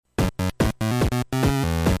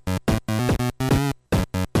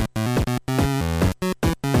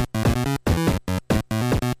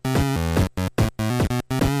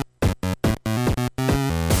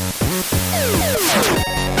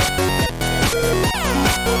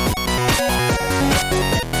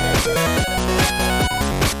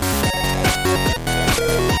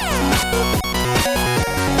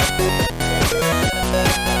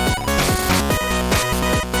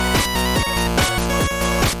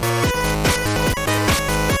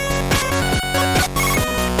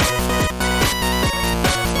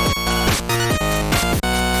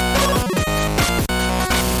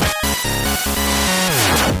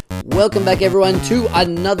Welcome back, everyone, to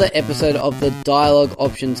another episode of the Dialogue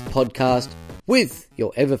Options podcast with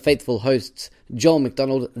your ever-faithful hosts, Joel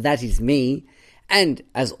McDonald, that is me, and,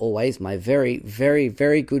 as always, my very, very,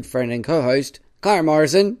 very good friend and co-host, Kyra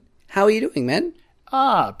Morrison. How are you doing, man?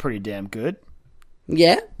 Pretty damn good.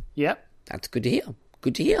 Yeah? Yep. That's good to hear.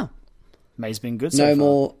 Good to hear. May's been good so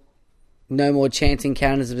far. No more chance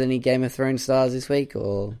encounters of any Game of Thrones stars this week,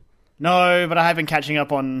 or...? No, but I have been catching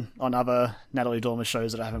up on other Natalie Dormer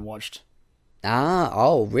shows that I haven't watched.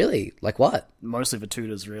 Oh, really? Like what? Mostly the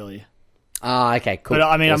Tudors, really. Okay, cool. But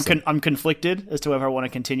I mean, awesome. I'm conflicted as to whether I want to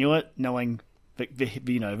continue it, knowing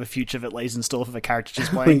the future that lays in store for the character she's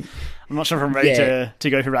playing. I'm not sure if I'm ready to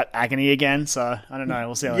go through that agony again, so I don't know.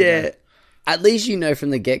 We'll see how it goes. At least you know from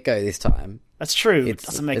the get-go this time. That's true. It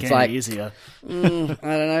doesn't make it any easier. I don't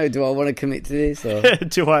know. Do I want to commit to this? Or?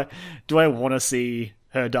 Do I want to see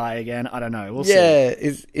her die again? I don't know. We'll see. Yeah,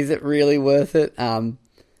 is it really worth it? My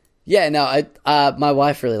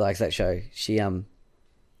wife really likes that show. She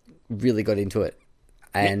really got into it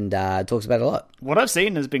and talks about it a lot. What I've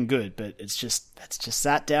seen has been good, but that's just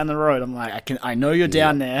that down the road. I'm like, I know you're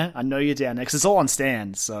down there. I know you're down there because it's all on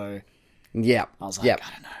stand. So yeah, I was like,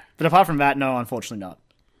 I don't know. But apart from that, no, unfortunately not.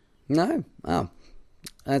 No,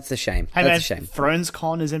 that's a shame. Hey, that's a shame. Thrones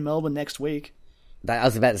Con is in Melbourne next week. I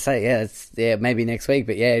was about to say, maybe next week,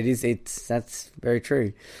 but yeah, it is. That's very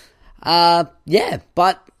true.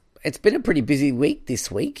 But it's been a pretty busy week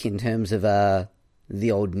this week in terms of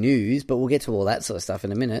the old news. But we'll get to all that sort of stuff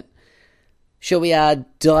in a minute. Shall we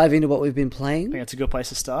dive into what we've been playing? I think that's a good place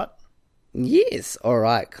to start. Yes. All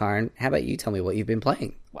right, Karen. How about you tell me what you've been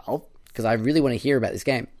playing? Well, because I really want to hear about this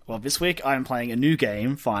game. Well, this week I'm playing a new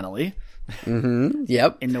game, finally. Mm-hmm.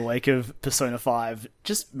 Yep. In the wake of Persona 5,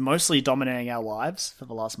 just mostly dominating our lives for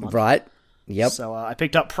the last month. Right. Yep. So I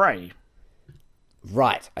picked up Prey.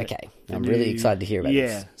 Right. Okay. I'm really excited to hear about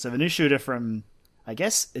this. Yeah. So the new shooter from, I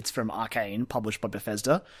guess it's from Arcane, published by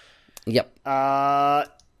Bethesda. Yep. I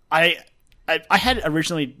had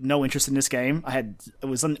originally no interest in this game. It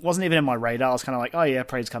wasn't even in my radar. I was kind of like, oh yeah,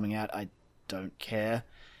 Prey's coming out. I don't care.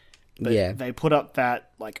 But they put up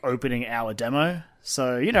that opening hour demo.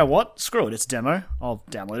 So you know what? Screw it. It's a demo. I'll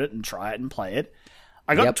download it and try it and play it.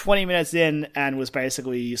 I got 20 minutes in and was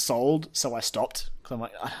basically sold. So I stopped because I'm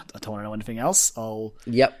like, I don't want to know anything else. I'll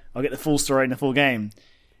get the full story and the full game.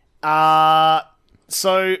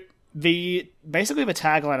 So basically the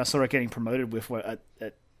tagline I saw it getting promoted with at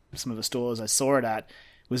some of the stores I saw it at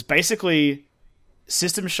was basically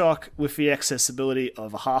System Shock with the accessibility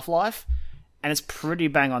of a Half-Life. And it's pretty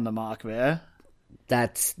bang on the mark there.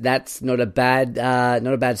 That's not a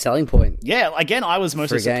bad selling point. Yeah, again, I was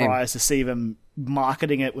mostly surprised to see them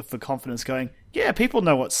marketing it with the confidence going, yeah, people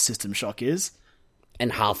know what System Shock is.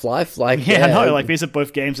 And Half-Life, I know, these are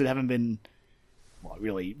both games that haven't been,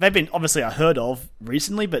 they've been obviously I heard of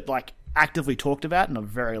recently, but actively talked about in a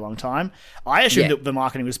very long time. I assumed that the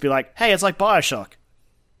marketing would just be like, hey, it's like BioShock.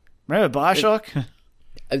 Remember BioShock?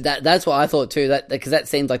 That's what I thought too. Because that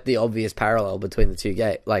seemed like the obvious parallel between the two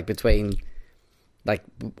games, between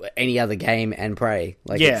any other game and Prey.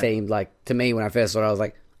 It seemed to me when I first saw it, I was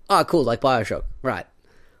like, "Oh, cool, like BioShock, right?"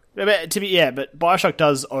 But BioShock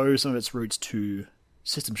does owe some of its roots to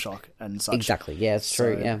System Shock and such. Exactly. Yeah, it's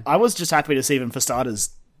true. Yeah, I was just happy to see them for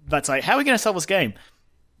starters. That's how are we going to sell this game?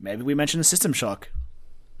 Maybe we mention the System Shock.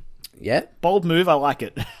 Yeah, bold move. I like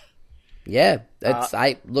it. Yeah,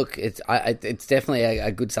 it's definitely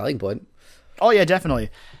a good selling point. Oh yeah,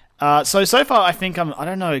 definitely. So far, I think I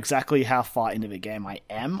don't know exactly how far into the game I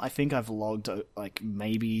am. I think I've logged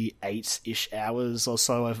maybe 8-ish hours or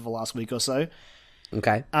so over the last week or so.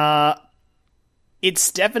 Okay.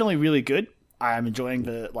 It's definitely really good. I'm enjoying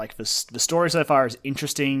the story so far is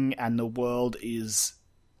interesting, and the world is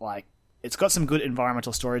it's got some good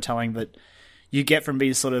environmental storytelling that you get from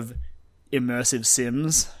these sort of immersive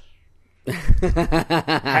sims. It's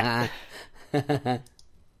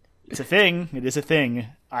a thing. It is a thing.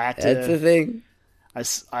 It's a thing. I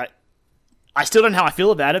still don't know how I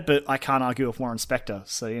feel about it, but I can't argue with Warren Spector,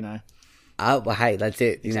 so you know. Well, hey, that's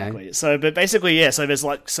it. Exactly. Know. So, but basically, yeah. So there's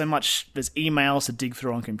so much. There's emails to dig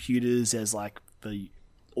through on computers. There's the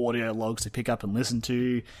audio logs to pick up and listen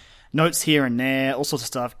to, notes here and there, all sorts of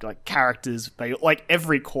stuff. Characters.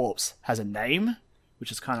 Every corpse has a name,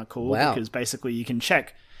 which is kind of cool. Wow. Because basically you can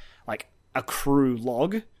check a crew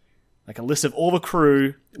log, a list of all the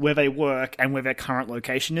crew, where they work and where their current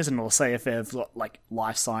location is, and it'll say if they've got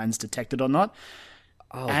life signs detected or not.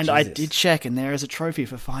 Oh, and Jesus. I did check, and there is a trophy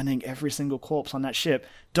for finding every single corpse on that ship.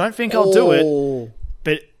 Don't think I'll do it,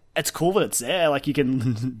 but it's cool that it's there. You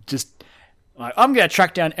can just I'm going to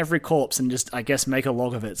track down every corpse and just, I guess, make a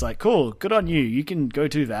log of it. It's cool, good on you. You can go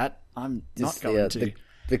do that. I'm Just, not going to.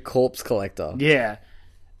 The corpse collector. Yeah.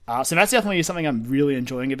 So that's definitely something I'm really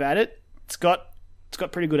enjoying about it. It's got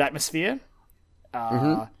pretty good atmosphere.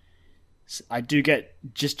 I do get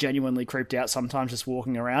just genuinely creeped out sometimes just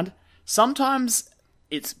walking around. Sometimes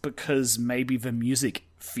it's because maybe the music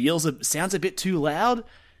sounds a bit too loud.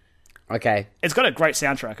 Okay. It's got a great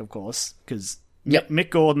soundtrack, of course, because Mick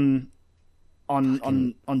Gordon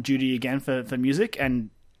on duty again for music, and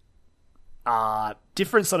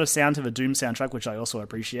different sort of sound to the Doom soundtrack, which I also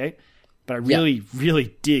appreciate. But I really,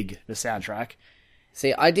 really dig the soundtrack.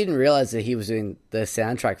 See, I didn't realize that he was doing the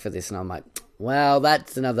soundtrack for this, and I'm like, wow,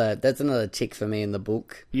 that's another tick for me in the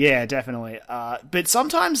book. Yeah, definitely. But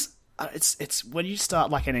sometimes it's when you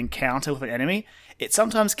start like an encounter with an enemy, it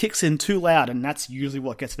sometimes kicks in too loud, and that's usually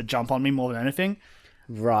what gets the jump on me more than anything.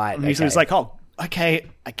 Right. And it's like, oh, okay,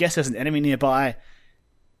 I guess there's an enemy nearby.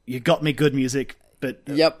 You got me good music, but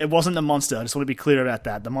it wasn't the monster. I just want to be clear about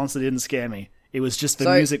that. The monster didn't scare me. It was just the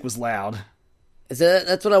music was loud. So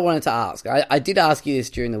that's what I wanted to ask. I did ask you this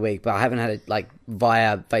during the week, but I haven't had it like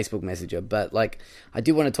via Facebook Messenger. But like, I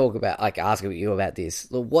do want to talk about, like, ask you about this.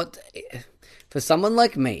 What, for someone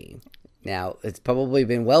like me, now it's probably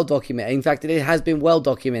been well documented. In fact, it has been well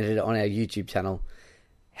documented on our YouTube channel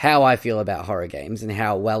how I feel about horror games and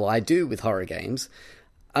how well I do with horror games.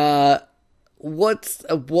 What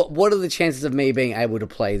are the chances of me being able to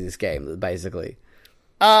play this game, basically?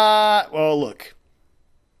 Well, look,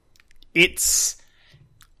 it's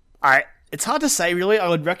hard to say, really. I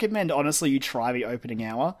would recommend, honestly, you try the opening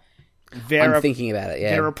hour. I'm thinking about it,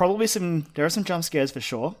 yeah. There are some jump scares for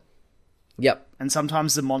sure. Yep. And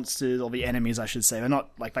sometimes the monsters, or the enemies, I should say, they're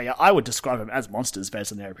not, like, I would describe them as monsters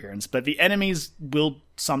based on their appearance, but the enemies will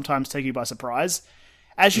sometimes take you by surprise.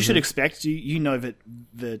 As you should expect, you know that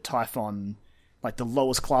the Typhon, like, the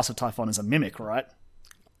lowest class of Typhon is a mimic, right?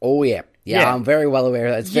 Oh, yeah. Yeah, I'm very well aware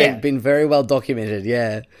of that. It's been very well documented,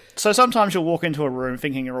 yeah. So sometimes you'll walk into a room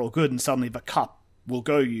thinking you're all good, and suddenly the cup will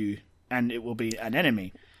go you, and it will be an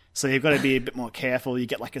enemy. So you've got to be a bit more careful. You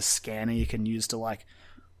get, like, a scanner you can use to, like,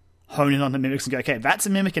 hone in on the mimics and go, okay, that's a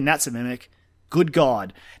mimic and that's a mimic. Good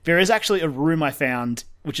God. There is actually a room I found,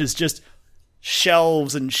 which is just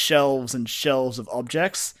shelves and shelves and shelves of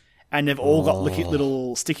objects, and they've all got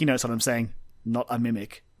little sticky notes on them saying, not a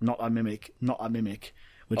mimic, not a mimic, not a mimic.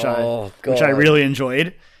 Which I really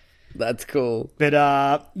enjoyed. That's cool. But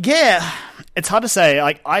yeah, it's hard to say.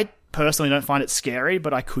 Like, I personally don't find it scary,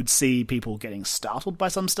 but I could see people getting startled by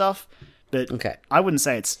some stuff. But I wouldn't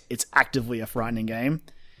say it's actively a frightening game.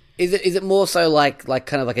 Is it more so like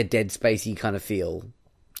kind of like a Dead Spacey kind of feel?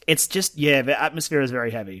 It's just, the atmosphere is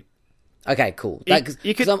very heavy. Okay, cool.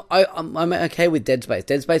 I'm okay with Dead Space.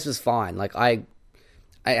 Dead Space was fine. Like, it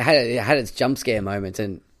had its jump scare moments,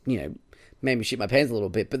 and made me shit my pants a little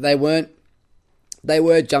bit, but they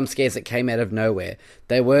were jump scares that came out of nowhere.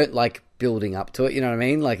 They weren't like building up to it, you know what I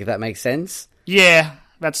mean? Like, if that makes sense. Yeah,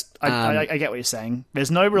 I get what you're saying. There's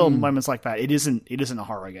no real moments like that. It isn't a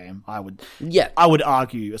horror game. I would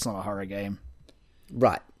argue it's not a horror game.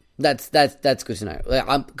 Right. That's good to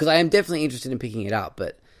know. Because I am definitely interested in picking it up,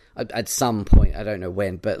 but at some point, I don't know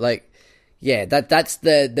when, but like, yeah, that's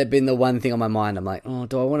been the one thing on my mind. I'm like, oh,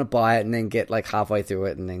 do I want to buy it and then get like halfway through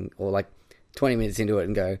it and then, or like 20 minutes into it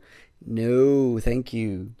and go, no, thank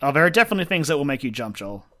you. Oh, there are definitely things that will make you jump,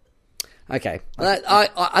 Joel. Okay.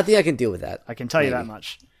 I think I can deal with that. I can tell you that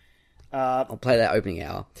much. I'll play that opening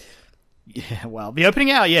hour. Yeah, well, the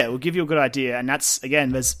opening hour, will give you a good idea. And that's,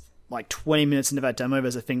 again, there's like 20 minutes into that demo,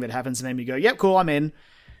 there's a thing that happens and then you go, yep, cool, I'm in.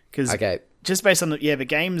 Because just based on the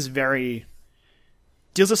game's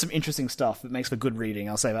deals with some interesting stuff that makes for good reading,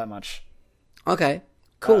 I'll say that much. Okay,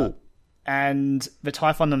 cool. And the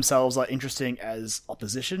Typhon themselves are interesting as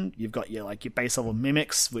opposition. You've got your base level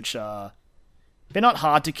mimics, which are... They're not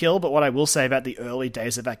hard to kill, but what I will say about the early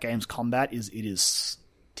days of that game's combat is it is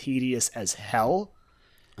tedious as hell.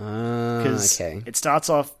 Because it starts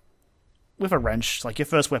off with a wrench. Like, your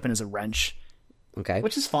first weapon is a wrench. Okay.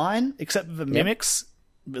 Which is fine, except the mimics,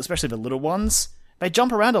 especially the little ones, they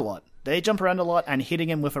jump around a lot. And hitting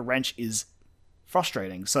him with a wrench is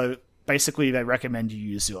frustrating. So basically, they recommend you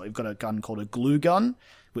use... You've got a gun called a glue gun,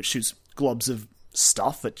 which shoots globs of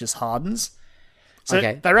stuff that just hardens. So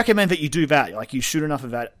they recommend that you do that. Like, you shoot enough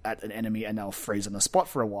of that at an enemy and they'll freeze on the spot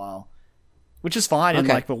for a while. Which is fine in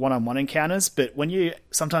like the one-on-one encounters, but when you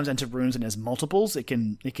sometimes enter rooms and there's multiples, it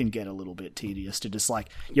can get a little bit tedious to just like...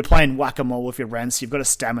 You're playing whack-a-mole with your wrench, you've got a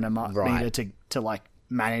stamina meter to like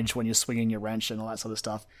manage when you're swinging your wrench and all that sort of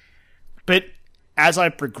stuff. But as I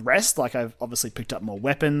progressed, like, I've obviously picked up more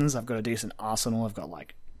weapons, I've got a decent arsenal, I've got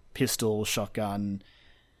like pistol, shotgun,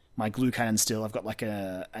 my glue cannon still, I've got like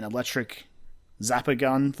an electric zapper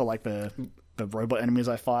gun for like the robot enemies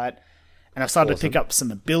I fight. And I've started to pick up some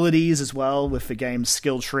abilities as well with the game's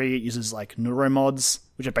skill tree. It uses like neuromods,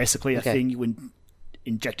 which are basically a thing you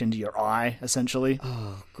inject into your eye, essentially.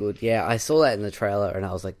 Oh, good. Yeah, I saw that in the trailer, and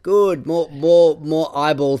I was like, good, more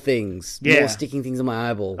eyeball things. Yeah. More sticking things in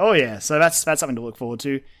my eyeball. Oh, yeah. So that's something to look forward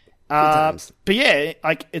to. But yeah,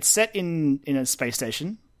 like it's set in a space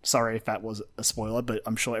station. Sorry if that was a spoiler, but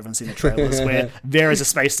I'm sure everyone's seen the trailers where there is a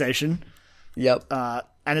space station. Yep.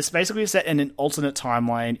 And it's basically set in an alternate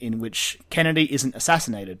timeline in which Kennedy isn't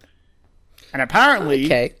assassinated. And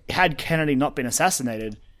apparently, had Kennedy not been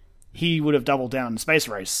assassinated, he would have doubled down in the space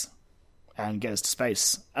race and get us to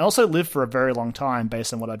space. And also lived for a very long time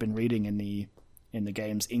based on what I've been reading in the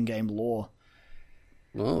game's in-game lore.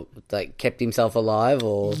 Oh, like kept himself alive,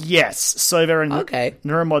 or? Yes. So there are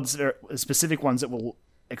neuromods, there are specific ones that will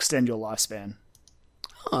extend your lifespan.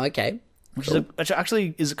 Oh, okay. Which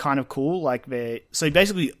actually is kind of cool. Like so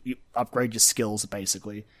basically you upgrade your skills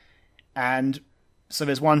basically, and so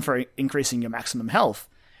there's one for increasing your maximum health,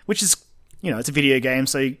 which is it's a video game.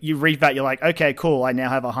 So you read that, you're like, okay, cool. I now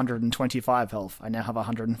have 125 health. I now have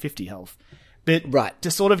 150 health. But to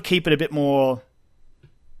sort of keep it a bit more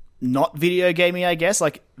not video gamey, I guess.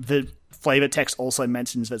 Like the flavor text also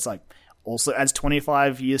mentions that it's like. Also adds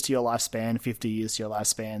 25 years to your lifespan, 50 years to your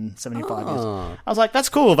lifespan, 75 years. I was like, that's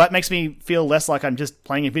cool. That makes me feel less like I'm just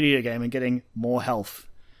playing a video game and getting more health,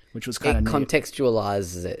 which was kind of neat.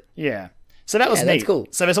 Contextualizes it. Yeah. So that was neat. That's cool.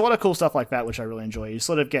 So there's a lot of cool stuff like that, which I really enjoy. You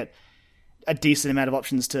sort of get a decent amount of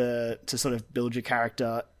options to sort of build your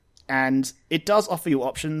character. And it does offer you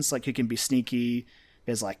options. Like you can be sneaky.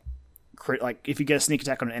 There's like if you get a sneak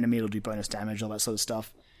attack on an enemy, it'll do bonus damage, all that sort of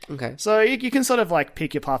stuff. Okay. So you can sort of like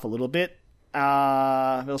pick your path a little bit. There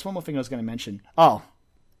was one more thing I was going to mention. Oh,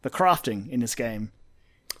 the crafting in this game.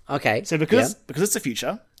 Okay. So because it's the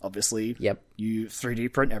future, obviously, you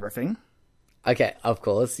 3D print everything. Okay, of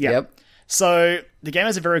course. Yep. So the game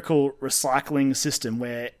has a very cool recycling system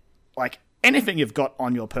where like anything you've got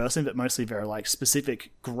on your person, but mostly very like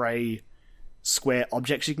specific grey square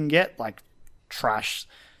objects you can get, like trash.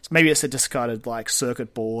 So maybe it's a discarded like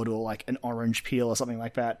circuit board or like an orange peel or something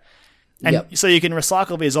like that. And so you can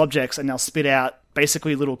recycle these objects and they'll spit out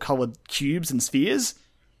basically little coloured cubes and spheres.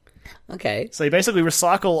 Okay. So you basically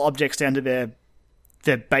recycle objects down to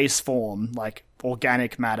their base form, like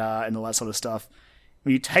organic matter and all that sort of stuff.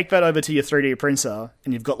 When you take that over to your 3D printer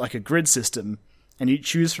and you've got like a grid system and you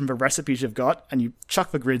choose from the recipes you've got and you chuck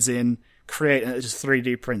the grids in, create, and it just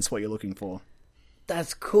 3D prints what you're looking for.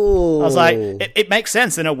 That's cool. I was like, it makes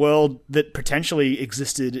sense in a world that potentially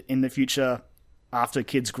existed in the future after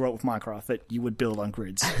kids grew up with Minecraft that you would build on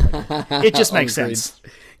grids. Like, it just makes sense.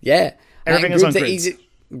 Yeah. Everything is on grids.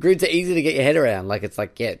 Grids are easy to get your head around. Like, it's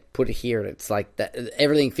like, put it here. It's like that.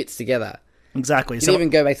 Everything fits together. Exactly. You can even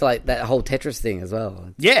go back to like that whole Tetris thing as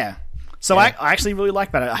well. Yeah. So I actually really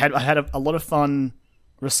like that. I had a lot of fun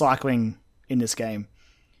recycling in this game.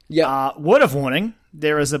 Yeah. Word of warning,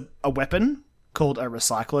 there is a weapon called a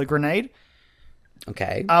recycler grenade.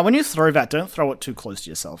 Okay. When you throw that, don't throw it too close to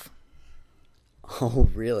yourself. Oh,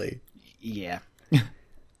 really? Yeah.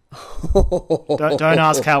 don't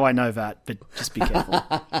ask how I know that, but just be careful.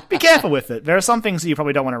 Be careful with it. There are some things that you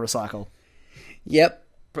probably don't want to recycle. Yep.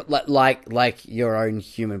 Like your own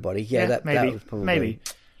human body. Yeah, that was probably... Maybe.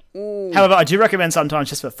 Ooh. However, I do recommend sometimes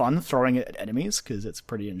just for fun throwing it at enemies because it's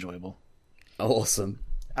pretty enjoyable. Awesome.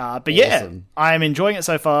 But yeah, I'm enjoying it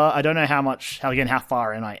so far. I don't know how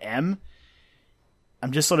far in I am.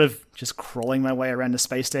 I'm just sort of crawling my way around the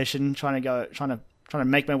space station, trying to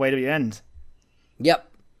make my way to the end. Yep.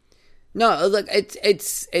 No, look,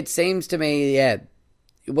 it seems to me,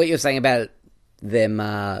 what you're saying about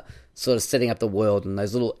them sort of setting up the world and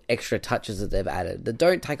those little extra touches that they've added that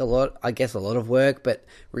don't take a lot of work, but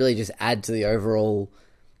really just add to the overall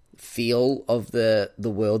feel of the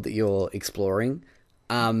world that you're exploring.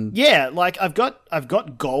 Like I've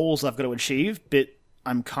got goals I've got to achieve, but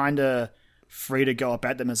I'm kind of free to go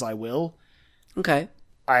about them as I will. Okay.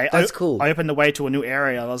 That's cool. I opened the way to a new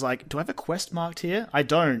area. I was like, do I have a quest marked here? I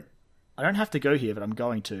don't have to go here, but I'm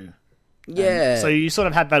going to. Yeah. So you sort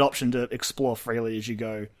of have that option to explore freely as you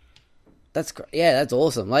go. That's great. Yeah, that's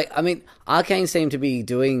awesome. Like, I mean, Arcane seem to be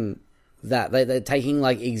doing that. They're taking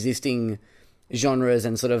like existing genres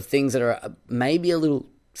and sort of things that are maybe a little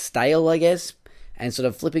stale, I guess, and sort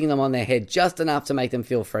of flipping them on their head just enough to make them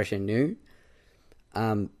feel fresh and new.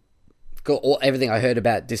 Everything I heard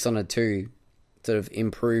about Dishonored 2 sort of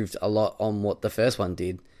improved a lot on what the first one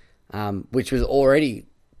did, which was already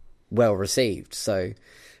well received. So,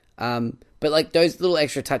 but like those little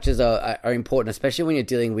extra touches are important, especially when you're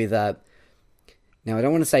dealing with now I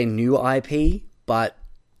don't want to say new IP, but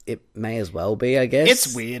it may as well be, I guess.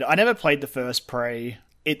 It's weird. I never played the first Prey.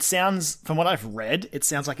 It sounds, from what I've read, it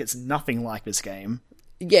sounds like it's nothing like this game.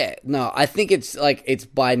 Yeah, no, I think it's like it's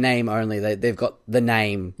by name only. They've got the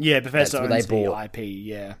name. Yeah, Bethesda owns the IP.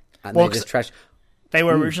 Yeah, and they just trash. They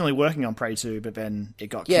were originally working on Prey 2, but then it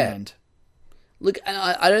got canned. Look,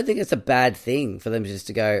 I don't think it's a bad thing for them just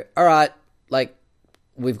to go, all right, like,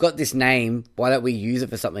 we've got this name, why don't we use it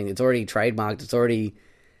for something? It's already trademarked, it's already,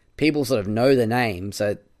 people sort of know the name,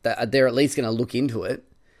 so they're at least going to look into it.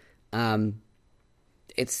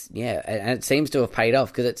 It's, yeah, and it seems to have paid off,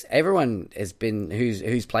 because it's, everyone has been,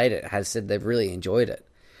 who's played it, has said they've really enjoyed it.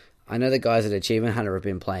 I know the guys at Achievement Hunter have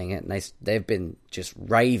been playing it, and they've been just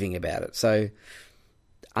raving about it, so...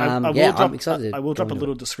 I'm excited. I will drop a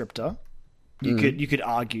little descriptor. You could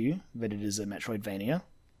argue that it is a Metroidvania.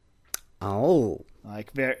 Oh,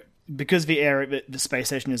 because the space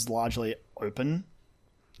station is largely open.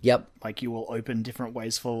 Yep. Like, you will open different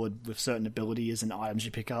ways forward with certain abilities and items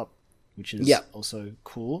you pick up, which is also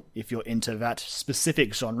cool if you're into that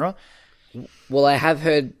specific genre. Well, I have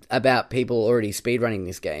heard about people already speedrunning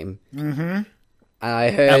this game. Mm-hmm.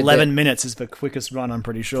 I heard 11 minutes is the quickest run, I'm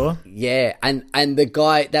pretty sure. Yeah, and the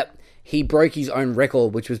guy that he broke his own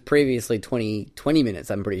record, which was previously 20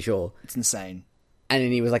 minutes, I'm pretty sure. It's insane. And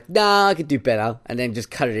then he was like, "Nah, I could do better," and then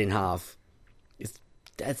just cut it in half.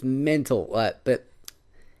 That's mental. But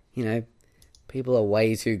you know, people are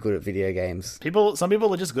way too good at video games. Some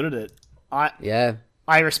people are just good at it.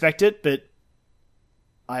 I respect it, but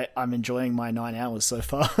I'm enjoying my 9 hours so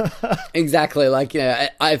far. Exactly. Like, you know,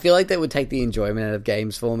 I feel like that would take the enjoyment out of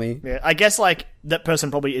games for me. Yeah, I guess, like, that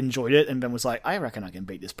person probably enjoyed it and then was like, I reckon I can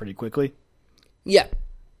beat this pretty quickly. Yeah.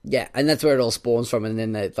 Yeah, and that's where it all spawns from, and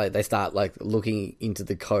then they start, like, looking into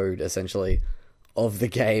the code, essentially, of the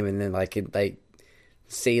game, and then, like, they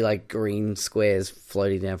see, like, green squares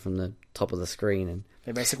floating down from the top of the screen, and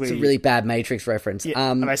it's a really bad Matrix reference.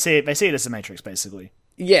 Yeah, and they see it as a Matrix, basically.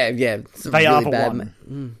 Yeah. They are for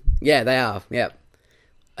one. Yeah, they are. Yeah.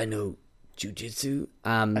 I know jujitsu.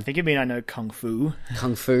 I think you mean I know kung fu.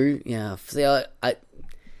 Kung fu, yeah. See,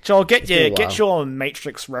 Joel, get your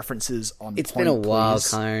Matrix references on. It's been a while,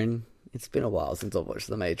 Karen. It's been a while since I've watched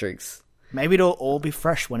The Matrix. Maybe it'll all be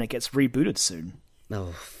fresh when it gets rebooted soon.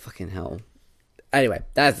 Oh, fucking hell. Anyway,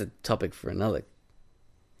 that's a topic for another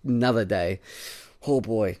day. Oh,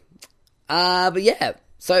 boy. But yeah.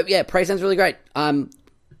 So, yeah, Prey sounds really great. I'm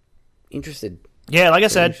interested. Yeah, like I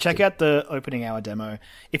said, check out the opening hour demo.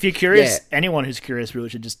 If you're curious, anyone who's curious really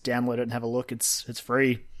should just download it and have a look. It's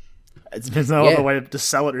free. There's no other way to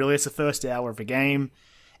sell it, really. It's the first hour of the game.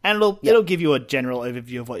 And it'll give you a general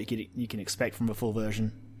overview of what you can expect from a full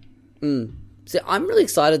version. So I'm really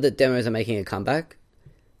excited that demos are making a comeback.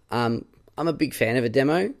 I'm a big fan of a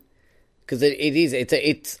demo. Because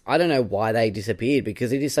it's I don't know why they disappeared,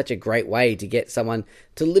 because it is such a great way to get someone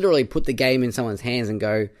to literally put the game in someone's hands and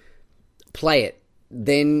go, play it.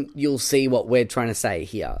 Then you'll see what we're trying to say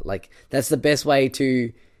here. Like, that's the best way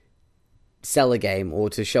to sell a game or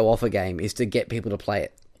to show off a game, is to get people to play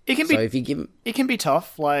it. It can be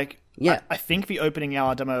tough. Like, yeah. I think the opening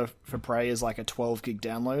hour demo for Prey is like a 12 gig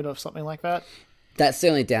download or something like that. That's the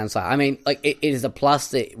only downside. I mean, like, it is a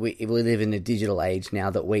plus that we live in a digital age now,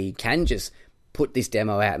 that we can just put this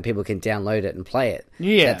demo out and people can download it and play it.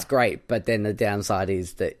 Yeah. That's great. But then the downside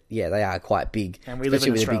is that, yeah, they are quite big. And we live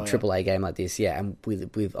in especially with Australia. a big AAA game like this, yeah, and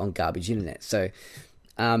with on garbage internet. So,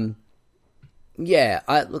 yeah,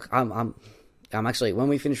 I'm actually, when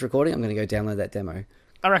we finish recording, I'm going to go download that demo.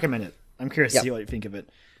 I recommend it. I'm curious to see what you think of it.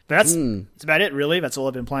 But that's about it, really. That's all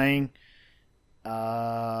I've been playing.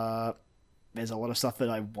 There's a lot of stuff that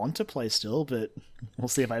I want to play still, but we'll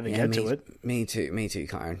see if I ever get to it. Me too,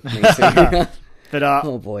 Karen. Me too. But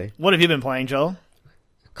oh boy, what have you been playing, Joel?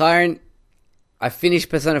 Karen, I finished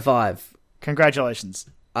Persona 5. Congratulations.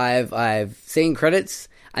 I've seen credits,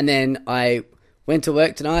 and then I went to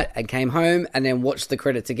work tonight and came home and then watched the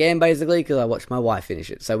credits again, basically, because I watched my wife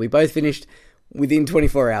finish it. So we both finished within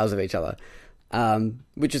 24 hours of each other,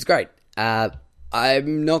 which is great.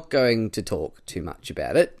 I'm not going to talk too much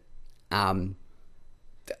about it.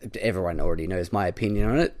 Everyone already knows my opinion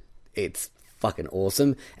on it. It's fucking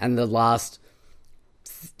awesome. And the last,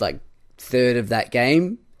 third of that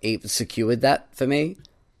game, it secured that for me,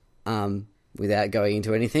 without going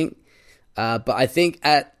into anything. But I think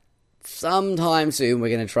at some time soon, we're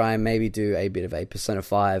going to try and maybe do a bit of a Persona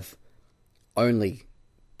 5 only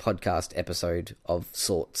podcast episode of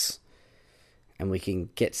sorts. And we can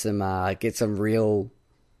get some real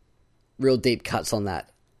deep cuts on that.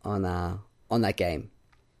 On that game,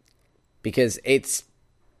 because it's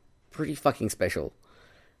pretty fucking special.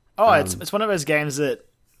 Oh, it's one of those games that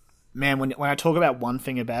man, when I talk about one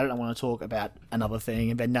thing about it, I want to talk about another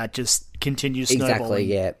thing, and then that just continues snowballing. Exactly,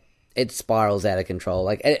 yeah. It spirals out of control.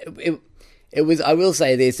 Like it was. I will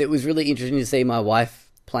say this: it was really interesting to see my wife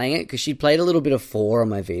playing it because she played a little bit of 4 on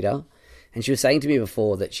my Vita, and she was saying to me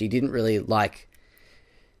before that she didn't really like.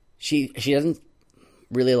 She doesn't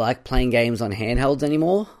really like playing games on handhelds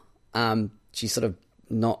anymore. She's sort of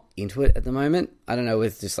not into it at the moment. I don't know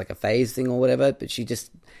if it's just like a phase thing or whatever, but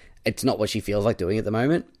it's not what she feels like doing at the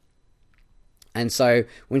moment. And so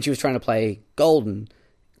when she was trying to play Golden,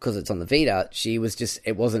 because it's on the Vita,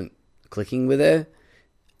 it wasn't clicking with her.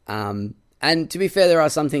 And to be fair, there are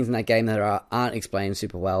some things in that game that aren't explained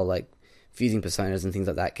super well, like fusing personas and things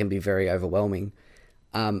like that can be very overwhelming.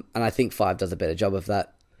 And I think 5 does a better job of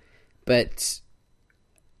that. But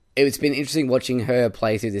it's been interesting watching her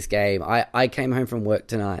play through this game. I came home from work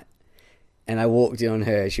tonight and I walked in on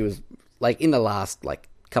her. She was like in the last like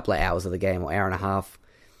couple of hours of the game, or hour and a half.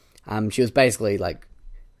 She was basically like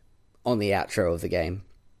on the outro of the game.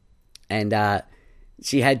 And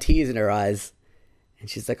she had tears in her eyes. And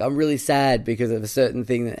she's like, I'm really sad because of a certain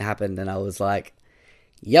thing that happened. And I was like,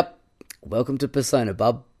 yep, welcome to Persona,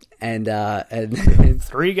 bub. And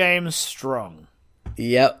 3 games strong.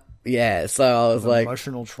 Yep. Yeah. So I was like,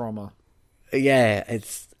 emotional trauma. Yeah.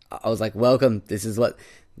 I was like, welcome. This is what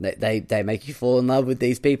they make you fall in love with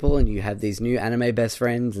these people, and you have these new anime best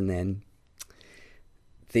friends, and then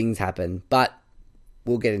things happen. But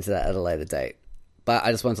we'll get into that at a later date. But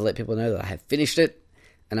I just wanted to let people know that I have finished it.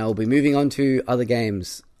 And I will be moving on to other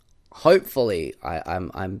games. Hopefully,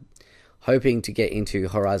 I'm hoping to get into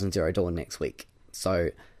Horizon Zero Dawn next week.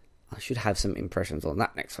 So I should have some impressions on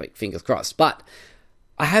that next week. Fingers crossed. But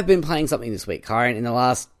I have been playing something this week, Kyron, in the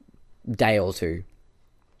last day or two.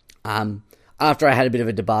 After I had a bit of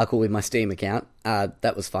a debacle with my Steam account.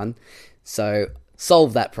 That was fun. So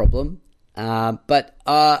solved that problem. But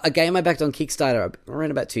a game I backed on Kickstarter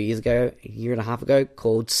around about 2 years ago, a year and a half ago,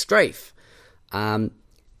 called Strafe.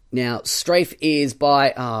 Now, Strafe is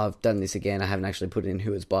by... I've done this again. I haven't actually put in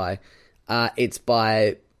who it's by. It's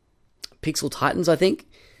by Pixel Titans, I think.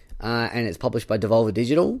 And it's published by Devolver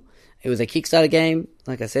Digital. It was a Kickstarter game.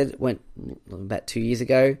 Like I said, it went about 2 years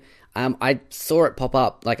ago. I saw it pop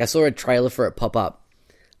up. Like, I saw a trailer for it pop up.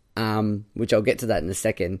 Which I'll get to that in a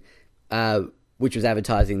second. Which was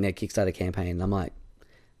advertising their Kickstarter campaign. And I'm like,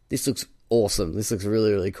 this looks awesome. This looks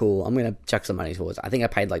really, really cool. I'm going to chuck some money towards it. I think I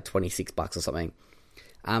paid like $26 or something.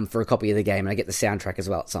 For a copy of the game, and I get the soundtrack as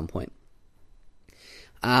well at some point.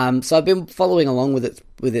 So I've been following along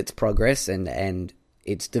with its progress and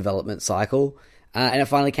its development cycle, and it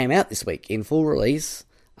finally came out this week in full release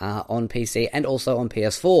on PC and also on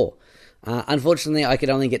PS4. Unfortunately, I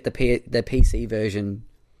could only get the PC version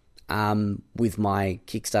with my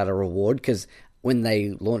Kickstarter reward, because when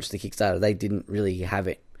they launched the Kickstarter, they didn't really have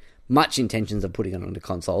much intentions of putting it onto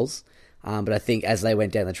consoles. But I think as they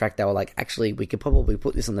went down the track, they were like, actually, we could probably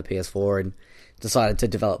put this on the PS4, and decided to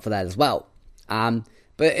develop for that as well.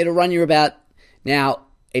 But it'll run you about... Now,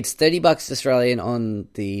 it's $30 Australian on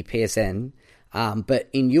the PSN, but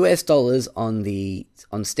in US dollars on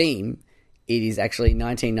Steam, it is actually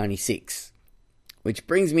 $19.96, which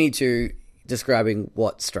brings me to describing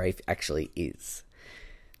what Strafe actually is.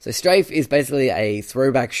 So Strafe is basically a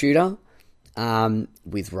throwback shooter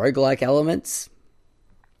with roguelike elements.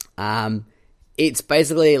 It's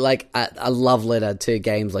basically like a love letter to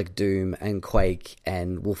games like Doom and Quake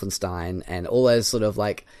and Wolfenstein and all those sort of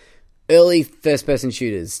like early first-person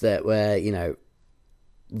shooters that were,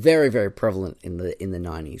 very, very prevalent in the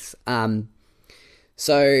 90s.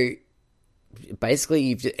 So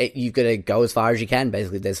basically, you've got to go as far as you can.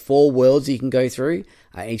 Basically, there's 4 worlds you can go through.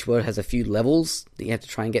 Each world has a few levels that you have to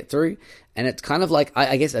try and get through, and it's kind of like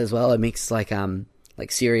I guess as well a mix like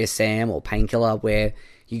Serious Sam or Painkiller, where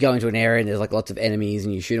you go into an area and there's like lots of enemies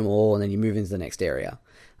and you shoot them all and then you move into the next area.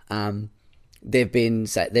 They've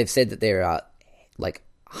said that there are like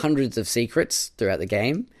hundreds of secrets throughout the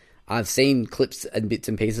game. I've seen clips and bits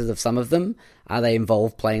and pieces of some of them. They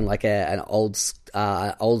involve playing like an old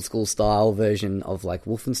school style version of like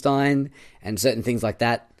Wolfenstein and certain things like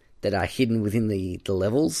that are hidden within the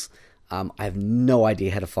levels. I have no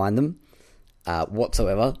idea how to find them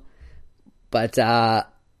whatsoever. But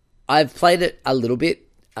I've played it a little bit.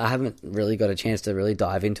 I haven't really got a chance to really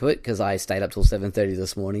dive into it because I stayed up till 7:30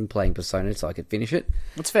 this morning playing Persona so I could finish it.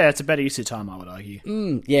 That's fair. It's a better use of time, I would argue.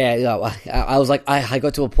 I was like, I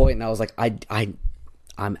got to a point and I was like,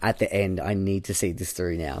 I'm at the end. I need to see this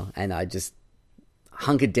through now. And I just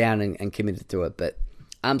hunkered down and committed to it. But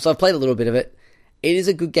so I've played a little bit of it. It is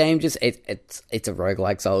a good game. Just it's a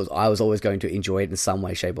roguelike, so I was always going to enjoy it in some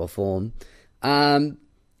way, shape, or form.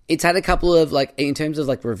 it's had a couple of, like, in terms of,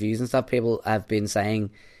 like, reviews and stuff, people have been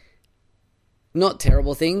saying not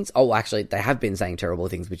terrible things. Oh, actually, they have been saying terrible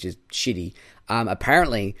things, which is shitty.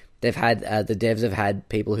 Apparently, they've had, the devs have had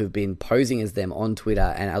people who've been posing as them on Twitter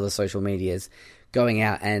and other social medias going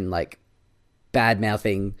out and, like,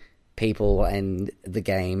 bad-mouthing people and the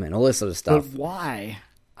game and all this sort of stuff. But why?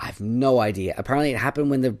 I have no idea. Apparently, it happened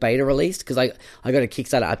when the beta released, because I got a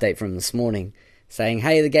Kickstarter update from this morning saying,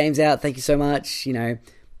 hey, the game's out, thank you so much, you know.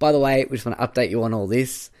 By the way, we just want to update you on all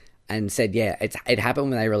this, and said, yeah, it happened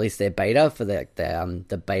when they released their beta for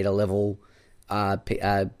the beta level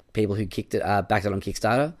people who backed it on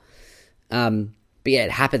Kickstarter. But yeah,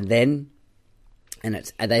 it happened then,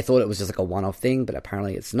 and they thought it was just like a one-off thing, but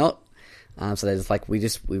apparently it's not. So they're just like, we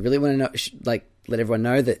really want to know, like, let everyone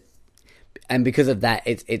know that, and because of that,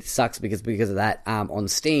 it sucks because of that. On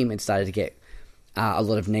Steam, it started to get a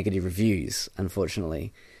lot of negative reviews,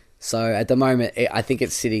 unfortunately. So at the moment, I think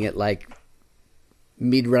it's sitting at like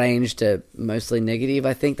mid-range to mostly negative,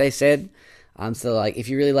 I think they said. So like, if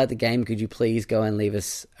you really like the game, could you please go and leave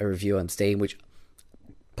us a review on Steam, which,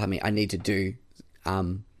 I mean, I need to do,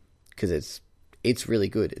 because it's really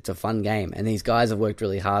good. It's a fun game, and these guys have worked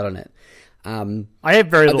really hard on it. I have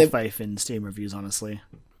very little faith in Steam reviews, honestly.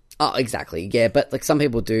 Oh, exactly, yeah. But like, some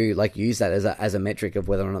people do like use that as a metric of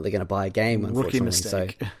whether or not they're going to buy a game. Unfortunately, rookie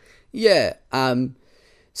mistake. So, yeah.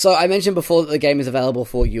 So I mentioned before that the game is available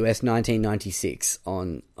for US $19.96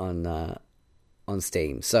 on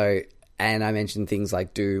Steam. So, and I mentioned things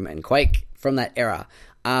like Doom and Quake from that era.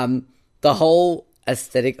 The whole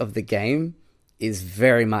aesthetic of the game is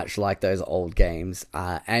very much like those old games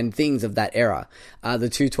and things of that era. The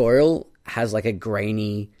tutorial has like a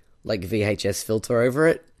grainy like VHS filter over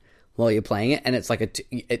it while you're playing it, and it's like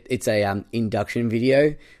it's a induction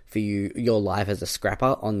video for your life as a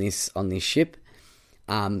scrapper on this ship.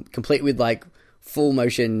 Complete with like full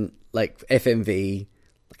motion, like FMV,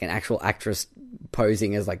 like an actual actress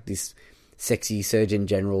posing as like this sexy Surgeon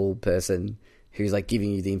General person who's like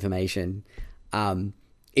giving you the information.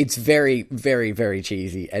 It's very, very, very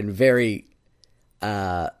cheesy and very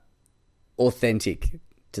authentic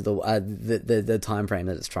to the time frame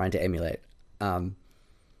that it's trying to emulate.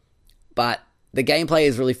 But the gameplay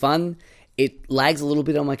is really fun. It lags a little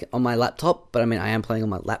bit on my laptop, but I mean, I am playing on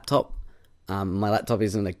my laptop. My laptop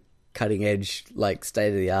isn't a cutting edge, like state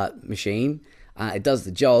of the art machine. It does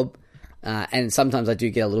the job, and sometimes I do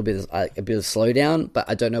get a bit of slowdown, but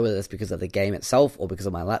I don't know whether that's because of the game itself or because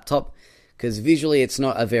of my laptop. Because visually, it's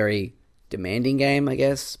not a very demanding game, I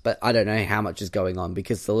guess, but I don't know how much is going on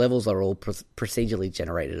because the levels are all procedurally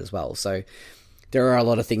generated as well. So there are a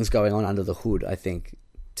lot of things going on under the hood, I think,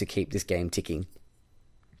 to keep this game ticking.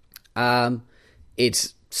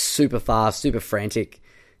 It's super fast, super frantic.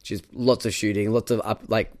 Just lots of shooting, lots of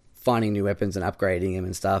finding new weapons and upgrading them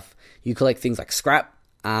and stuff. You collect things like scrap,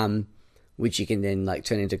 which you can then like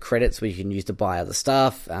turn into credits, which you can use to buy other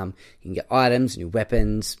stuff. You can get items, new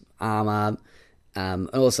weapons, armor, and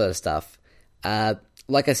all sort of stuff.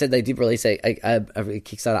 Like I said, they did release a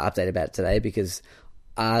Kickstarter update about it today because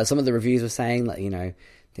some of the reviews were saying that, you know,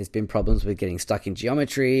 there's been problems with getting stuck in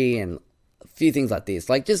geometry and a few things like this,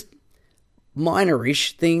 like just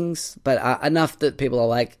minor-ish things, but enough that people are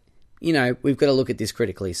like, you know, we've got to look at this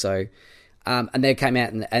critically. So, and they came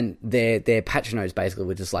out and their patch notes basically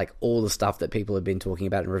were just like all the stuff that people have been talking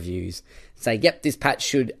about in reviews. Say, yep, this patch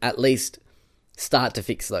should at least start to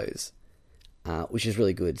fix those, which is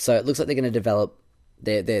really good. So it looks like they're going to develop,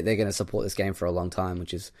 they're going to support this game for a long time,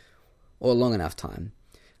 or a long enough time.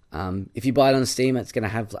 If you buy it on Steam, it's going to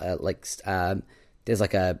have there's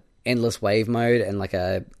like a endless wave mode and like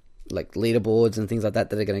leaderboards and things like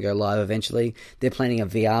that are going to go live eventually. They're planning a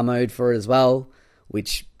VR mode for it as well,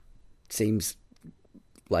 which seems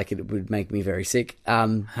like it would make me very sick.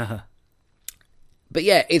 But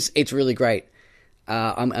yeah, it's really great.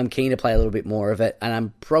 I'm keen to play a little bit more of it, and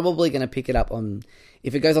I'm probably going to pick it up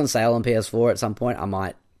if it goes on sale on PS4 at some point, I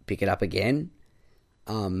might pick it up again,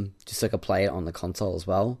 just so I could play it on the console as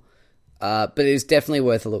well. But it is definitely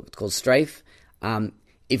worth a look. It's called Strafe.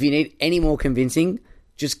 If you need any more convincing,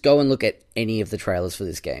 just go and look at any of the trailers for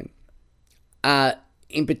this game.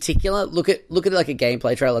 In particular, look at like a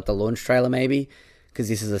gameplay trailer, like the launch trailer maybe, because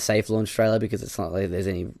this is a safe launch trailer because it's not like there's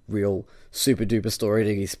any real super duper story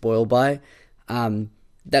to be spoiled by.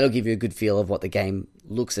 That'll give you a good feel of what the game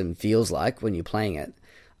looks and feels like when you're playing it.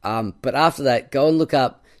 But after that, go and look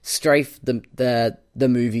up Strafe the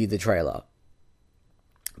movie, the trailer,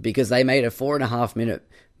 because they made a 4.5 minute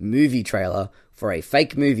movie trailer for a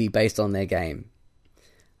fake movie based on their game.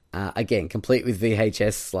 Again, complete with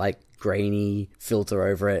VHS, like, grainy filter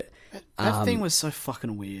over it. That thing was so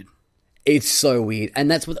fucking weird. It's so weird, and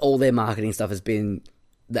that's what all their marketing stuff has been.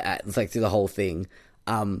 It's like through the whole thing.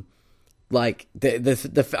 Like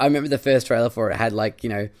I remember the first trailer for it had like, you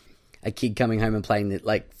know, a kid coming home and playing it,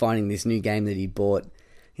 like finding this new game that he bought.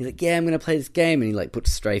 He's like, yeah, I'm gonna play this game, and he like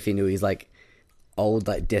puts Strafe into his like old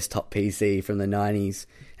like desktop PC from the 90s,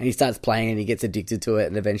 and he starts playing and he gets addicted to it,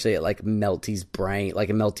 and eventually it like melts his brain, like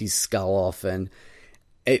it melts his skull off, and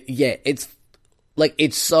it's like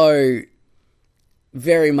it's so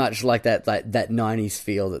very much like that 90s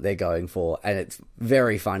feel that they're going for, and it's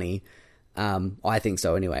very funny. I think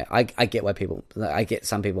so anyway. I get why I get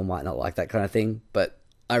some people might not like that kind of thing, but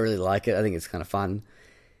I really like it. I think it's kind of fun.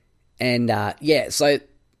 And so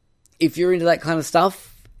if you're into that kind of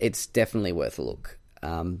stuff, it's definitely worth a look.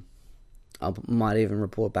 I might even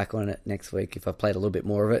report back on it next week if I've played a little bit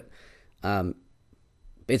more of it.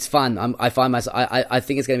 It's fun. I find myself. I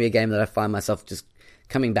think it's going to be a game that I find myself just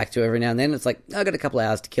coming back to every now and then. It's like, I've got a couple of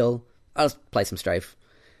hours to kill. I'll just play some Strafe,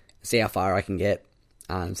 see how far I can get,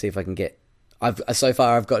 see if I can get. So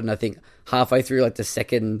far I've gotten, I think, halfway through like the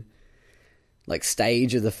second like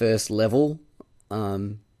stage of the first level.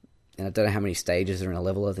 And I don't know how many stages are in a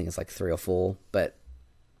level. I think it's like 3 or 4, but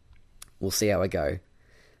we'll see how I go.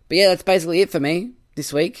 But yeah, that's basically it for me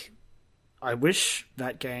this week. I wish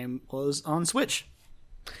that game was on Switch.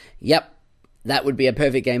 Yep, that would be a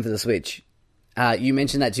perfect game for the Switch. You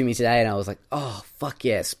mentioned that to me today, and I was like, oh, fuck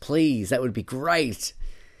yes, please, that would be great.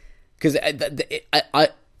 Because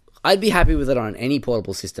I'd be happy with it on any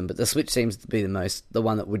portable system, but the Switch seems to be the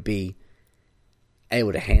one that would be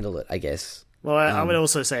able to handle it, I guess. Well, I would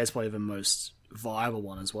also say it's probably the most viable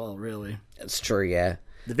one as well, really. That's true, yeah.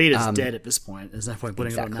 The Vita's dead at this point. There's no point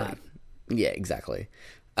putting it on that. Yeah, exactly.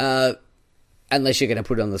 Unless you're going to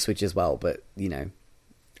put it on the Switch as well, but, you know.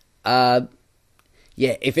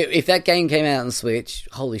 Yeah, if that game came out on the Switch,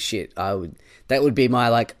 holy shit, that would be my,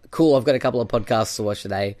 like, cool, I've got a couple of podcasts to watch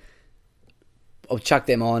today. I'll chuck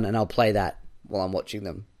them on and I'll play that while I'm watching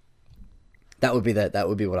them. That would be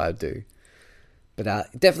what I would do.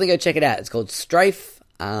 But definitely go check it out. It's called Strafe.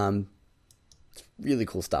 It's really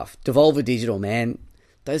cool stuff. Devolver Digital, man.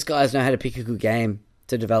 Those guys know how to pick a good game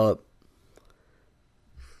to develop.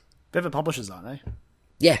 They're the publishers, aren't they?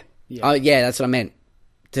 Yeah. Oh, yeah, that's what I meant.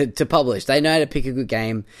 To publish. They know how to pick a good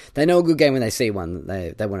game. They know a good game when they see one.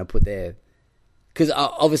 They want to put their... Because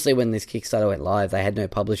obviously when this Kickstarter went live, they had no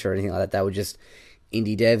publisher or anything like that. They were just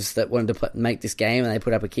indie devs that wanted to make this game, and they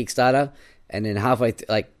put up a Kickstarter. And then halfway...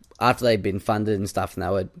 after they'd been funded and stuff, and they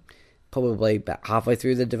were probably about halfway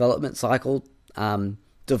through the development cycle,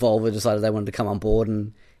 Devolver decided they wanted to come on board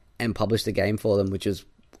and publish the game for them, which is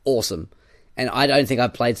awesome. And I don't think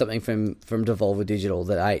I've played something from Devolver Digital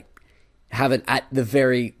that I haven't, at the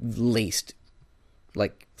very least,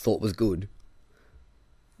 like, thought was good.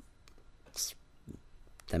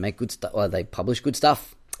 They make good stuff, or they publish good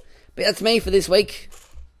stuff. But that's me for this week.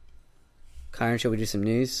 Kyron, shall we do some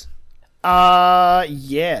news?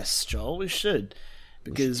 Yes, Joel, we should.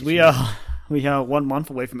 Because we are 1 month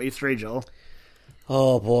away from E3, Joel.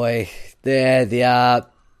 Oh boy. The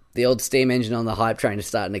old steam engine on the hype train is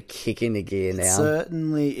starting to kick into gear now. It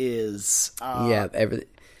certainly is.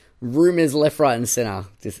 Rumours left, right and centre,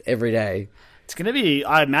 just every day. It's going to be,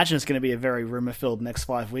 I imagine it's going to be a very rumour-filled next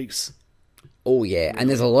 5 weeks. Oh yeah, and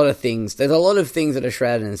there's a lot of things that are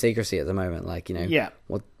shrouded in secrecy at the moment, like, you know,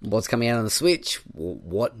 what's coming out on the Switch,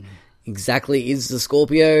 what exactly is the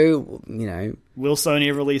Scorpio, you know. Will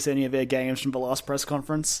Sony release any of their games from the last press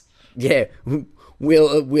conference? Yeah.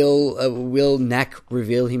 Will Knack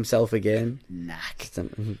reveal himself again? Knack.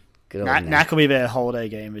 Knack. Knack will be their holiday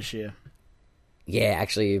game this year. Yeah,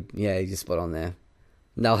 actually, yeah, you're spot on there.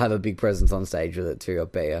 And they'll have a big presence on stage with it too, I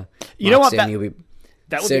bet you. You know what?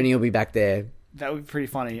 Sony will be back there. That would be pretty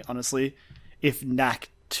funny, honestly, if Knack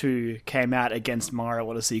 2 came out against Mario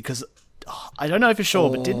Odyssey, because I don't know for sure,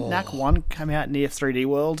 but didn't Knack 1 come out near 3D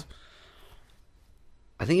World?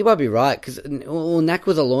 I think you might be right, because Knack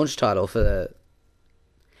was a launch title for the...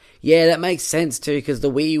 Yeah, that makes sense too, because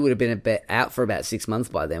the Wii would have been out for about 6 months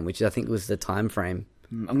by then, which I think was the time frame.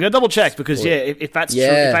 I'm going to double check, because if that's true,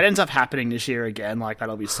 if that ends up happening this year again, like,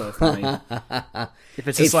 that'll be so funny. If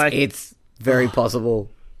it's just it's very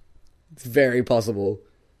possible. It's very possible.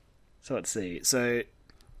 So let's see. So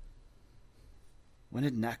when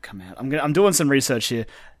did Knack come out? I'm doing some research here.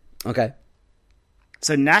 Okay.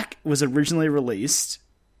 So Knack was originally released,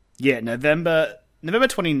 November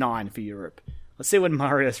 29 for Europe. Let's see when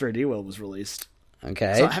Mario 3D World was released.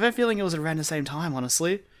 Okay. So I have a feeling it was around the same time,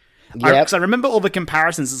 honestly. Yeah. Because I remember all the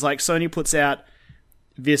comparisons. It's like Sony puts out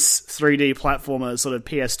this 3D platformer sort of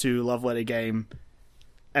PS2 love letter game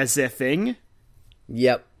as their thing.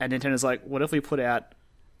 Yep. And Nintendo's like, what if we put out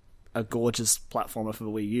a gorgeous platformer for the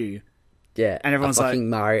Wii U. Yeah, and everyone's a fucking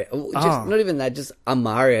Mario. Just not even that, just a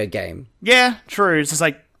Mario game. Yeah, true. It's just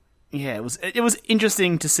like, yeah, it was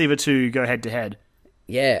interesting to see the two go head to head.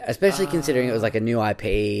 Yeah, especially considering it was like a new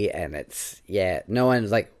IP, and it's no one's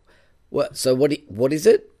like, what? So what is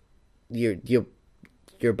it? You're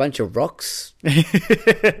a bunch of rocks.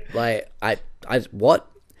 Like I what?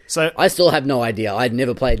 So I still have no idea. I'd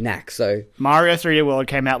never played Knack, so Mario 3D World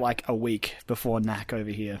came out like a week before Knack over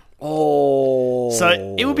here. Oh, so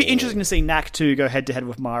it would be interesting to see Knack 2 go head to head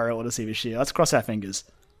with Mario Odyssey this year. Let's cross our fingers.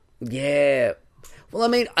 Yeah. Well, I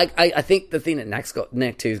mean, I think the thing that Knack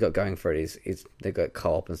 2's got going for it is they've got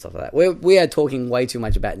co-op and stuff like that. We are talking way too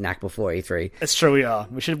much about Knack before E3. It's true, we are.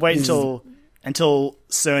 We should wait until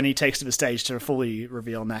Cerny takes to the stage to fully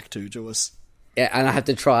reveal Knack 2 to us. Yeah, and I have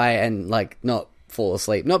to try and like not fall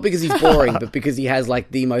asleep, not because he's boring, but because he has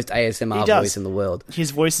like the most ASMR voice in the world.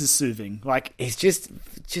 His voice is soothing. Like it's just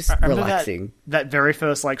relaxing. That very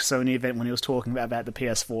first like Sony event when he was talking about the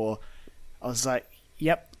PS4, I was like,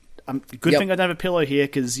 "Yep, good thing I don't have a pillow here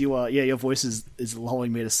because your voice is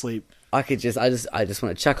lulling me to sleep." I just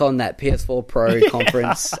want to chuck on that PS4 Pro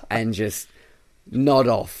conference and just nod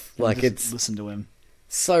off. Like just it's listen to him.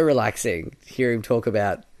 So relaxing. Hear him talk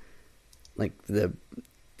about like the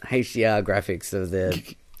HDR graphics of the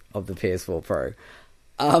PS4 Pro.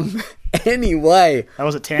 Anyway, that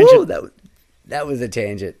was a tangent. That was a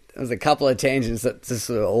tangent. It was a couple of tangents that just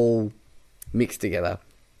sort of all mixed together.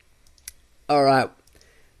 All right,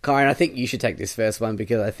 Kyron, I think you should take this first one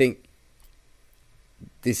because I think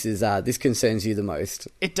this concerns you the most.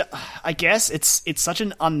 I guess it's such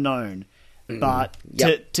an unknown, but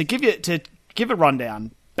to give a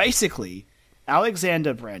rundown, basically,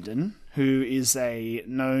 Alexander Brandon, who is a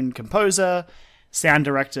known composer, sound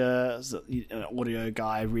director, audio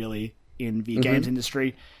guy, really, in the games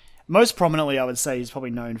industry. Most prominently, I would say he's probably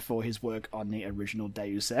known for his work on the original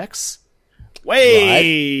Deus Ex.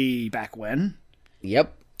 Back when.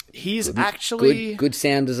 Yep. He's actually... Good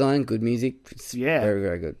sound design, good music. It's very,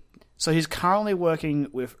 very good. So he's currently working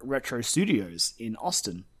with Retro Studios in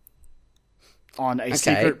Austin on a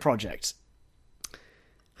secret project.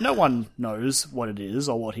 No one knows what it is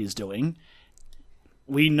or what he's doing.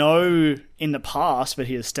 We know in the past that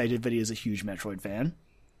he has stated that he is a huge Metroid fan.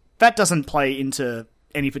 That doesn't play into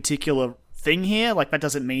any particular thing here. Like, that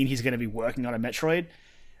doesn't mean he's going to be working on a Metroid.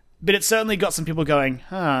 But it certainly got some people going,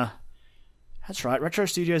 that's right, Retro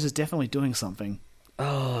Studios is definitely doing something.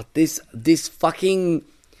 Oh, this fucking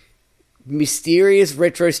mysterious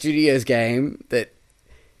Retro Studios game that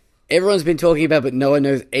everyone's been talking about but no one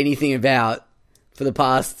knows anything about for the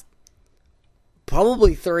past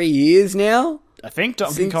probably 3 years now. I think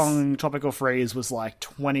Donkey Kong Tropical Freeze was like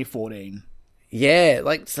 2014. Yeah,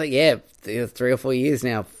 3 or 4 years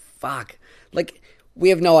now. Fuck. Like, we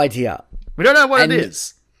have no idea. We don't know what it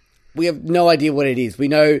is. We have no idea what it is. We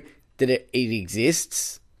know that it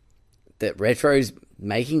exists, that Retro's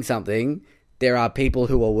making something. There are people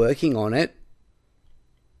who are working on it.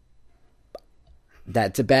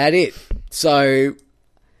 That's about it. So...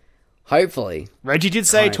 hopefully. Reggie did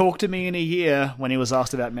say, talk to me in a year when he was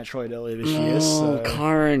asked about Metroid earlier this year. So.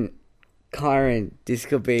 Kyron, this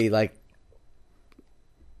could be like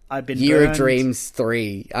I've been Year burned. of Dreams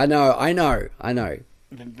 3. I know. I've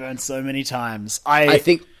been burned so many times. I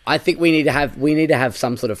think we need to have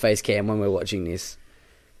some sort of face cam when we're watching this.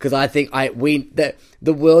 Because I think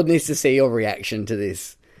the world needs to see your reaction to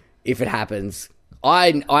this if it happens.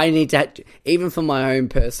 I need to, even for my own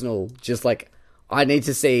personal, just like, I need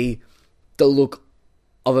to see the look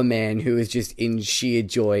of a man who is just in sheer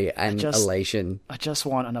joy and elation. I just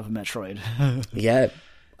want another Metroid. Yeah.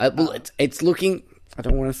 It's looking... I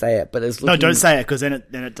don't want to say it, but it's looking... No, don't say it, because then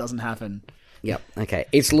it doesn't happen. Yep, okay.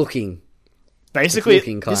 It's looking... Basically,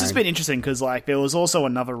 this has been interesting, because like, there was also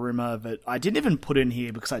another rumor that I didn't even put in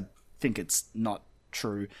here, because I think it's not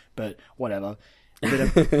true, but whatever.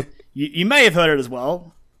 But, you may have heard it as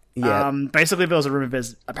well. Yeah. Basically, there was a rumor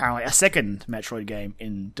there's apparently a second Metroid game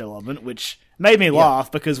in development, which made me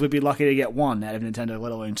laugh because we'd be lucky to get one out of Nintendo,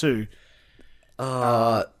 let alone two.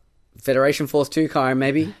 Federation Force 2, Kyron,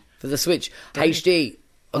 maybe? For the Switch. HD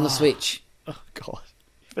on the Switch. Oh, God.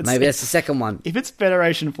 Maybe that's the second one. If it's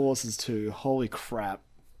Federation Forces 2, holy crap.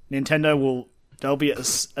 Nintendo they'll be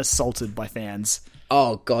assaulted by fans.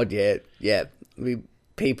 Oh, God, yeah. Yeah.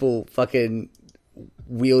 People fucking...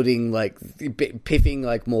 wielding, like, piffing,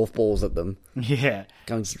 like, morph balls at them. Yeah.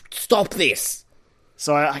 Going, stop this!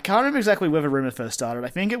 So I can't remember exactly where the rumor first started. I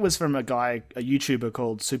think it was from a YouTuber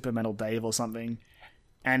called Super Metal Dave or something.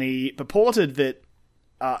 And he purported that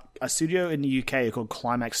a studio in the UK called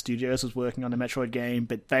Climax Studios was working on the Metroid game,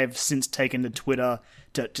 but they've since taken to Twitter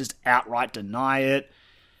to just outright deny it.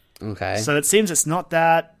 Okay. So it seems it's not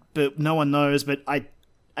that, but no one knows. But I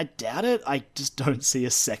doubt it. I just don't see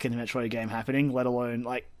a second Metroid game happening, let alone,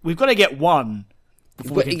 like, we've got to get one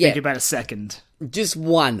before we can think about a second. Just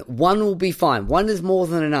one. One will be fine. One is more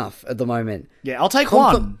than enough at the moment. Yeah, I'll take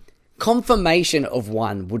one. Confirmation of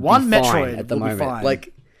one would one be fine Metroid at the moment. Fine.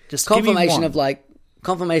 Like, just confirmation of like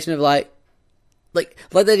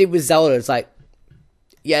they did with Zelda. It's like,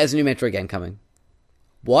 yeah, there's a new Metroid game coming.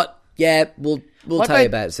 What? Yeah, we'll tell you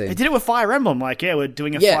about it soon. They did it with Fire Emblem. Like, yeah, we're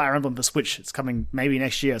doing a Fire Emblem for Switch. It's coming maybe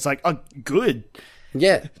next year. It's like, oh, good.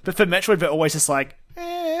 Yeah. But for Metroid, they're always just like,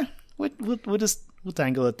 we'll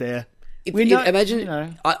dangle it there.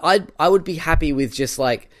 Imagine, I would be happy with just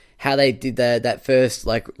like how they did that first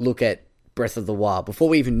like look at Breath of the Wild before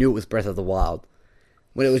we even knew it was Breath of the Wild,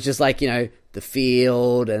 when it was just like, you know, the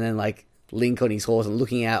field and then like Link on his horse and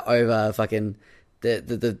looking out over fucking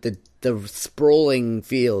the sprawling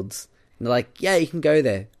fields. And they're like, yeah, you can go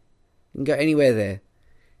there. You can go anywhere there.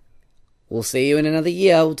 We'll see you in another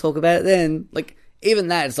year. We'll talk about it then. Like, even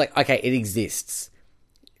that, it's like, okay, it exists.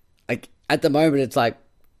 Like, at the moment, it's like,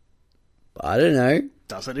 I don't know.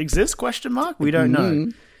 Does it exist? Question mark. We don't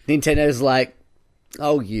know. Nintendo's like,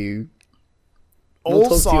 oh, we'll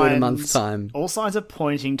talk to you in a month's time. All signs are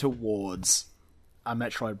pointing towards a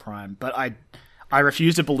Metroid Prime, but I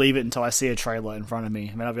refuse to believe it until I see a trailer in front of me.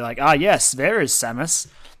 And then I'll be like, yes, there is Samus.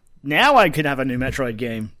 Now I could have a new Metroid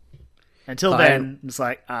game. Until then, it's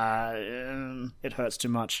like, it hurts too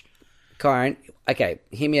much. Kyron, okay,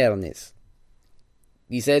 hear me out on this.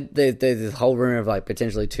 You said there's this whole rumor of like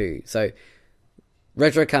potentially 2. So,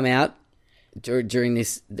 Retro come out during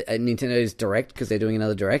this Nintendo's Direct, because they're doing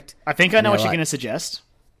another Direct. I think I know what you're going to suggest.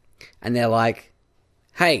 And they're like,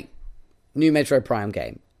 hey, new Metroid Prime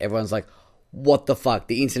game. Everyone's like, what the fuck?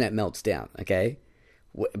 The internet melts down, okay?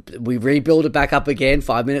 We rebuild it back up again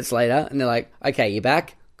 5 minutes later, and they're like, okay, you're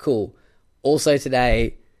back? Cool. Also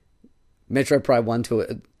today, Metroid Prime 1,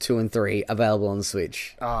 2, and 3 available on the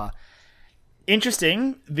Switch.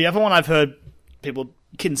 Interesting. The other one I've heard people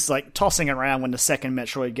like tossing around when the second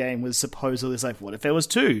Metroid game was supposedly like, what if there was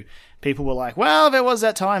 2? People were like, well, there was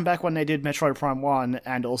that time back when they did Metroid Prime 1,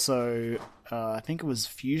 and also I think it was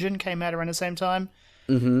Fusion came out around the same time.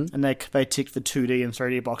 Mm-hmm. And they ticked the 2D and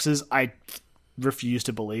 3D boxes. I refuse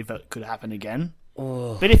to believe that could happen again.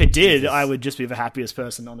 Oh, but if it did, I would just be the happiest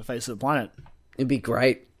person on the face of the planet. It'd be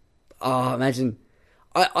great. Oh, imagine.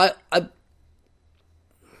 It's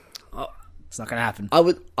not going to happen. I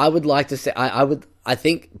would like to say, I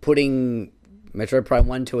think putting Metroid Prime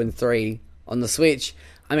 1, 2, and 3 on the Switch,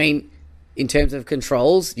 I mean, in terms of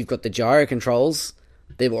controls, you've got the gyro controls.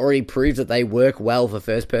 They've already proved that they work well for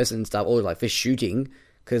first-person stuff, or like for shooting.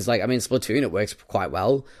 Because, like, I mean, Splatoon, it works quite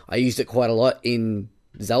well. I used it quite a lot in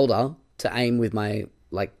Zelda to aim with my,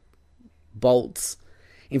 like, bolts.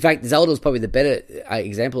 In fact, Zelda was probably the better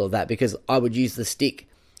example of that, because I would use the stick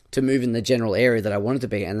to move in the general area that I wanted to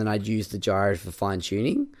be, and then I'd use the gyro for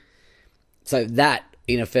fine-tuning. So that,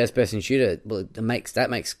 in a first-person shooter, well, that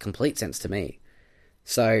makes complete sense to me.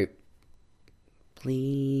 So,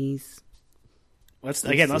 please... Let's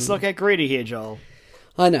not get greedy here, Joel.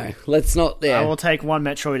 I know. Let's not. Yeah. I will take one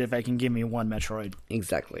Metroid if they can give me one Metroid.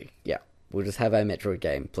 Exactly. Yeah. We'll just have a Metroid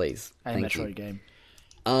game, please. Thank you. Game.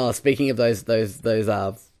 Oh, speaking of those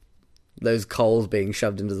coals being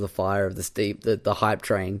shoved into the fire of the hype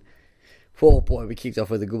train. Oh boy, we kicked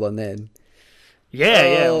off with a good one then.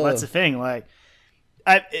 Yeah. Well, that's the thing. Like,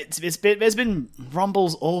 there's been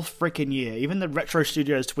rumbles all freaking year. Even the Retro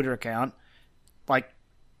Studios Twitter account, like,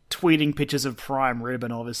 tweeting pictures of Prime Rib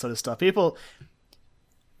and all this sort of stuff. People,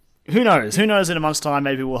 who knows? Who knows? In a month's time,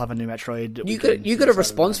 maybe we'll have a new Metroid. You got a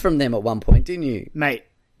response from them at one point, didn't you, mate?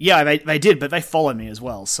 Yeah, they did, but they follow me as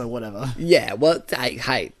well, so whatever. Yeah, well,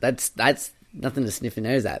 hey, that's nothing to sniff your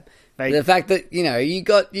nose at. The fact that you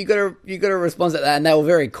got a response at that, and they were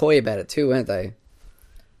very coy about it too, weren't they?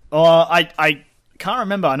 I can't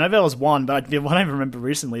remember. I know there was one, but the one I remember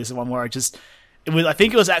recently is the one where I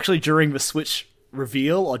think it was actually during the Switch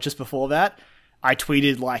reveal or just before that, I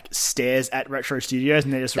tweeted like stares at Retro Studios,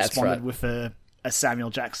 and they just responded with a Samuel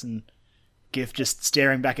Jackson gif just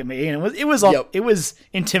staring back at me, and it was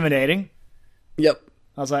intimidating. Yep.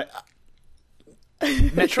 I was like,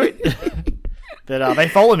 Metroid. But they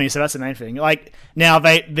follow me, so that's the main thing. Like, now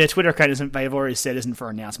their Twitter account they've already said isn't for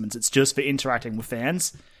announcements, it's just for interacting with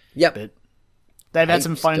fans. Yep. But they've had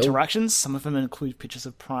some fun interactions. Some of them include pictures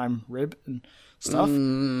of Prime Rib and stuff.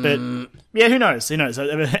 But yeah, who knows?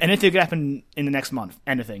 Anything could happen in the next month.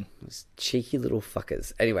 Anything. Those cheeky little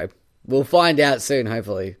fuckers. Anyway, We'll find out soon,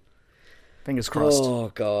 hopefully. Fingers crossed.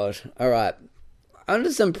 Oh, God. All right.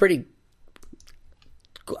 Under some pretty...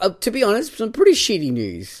 to be honest, some pretty shitty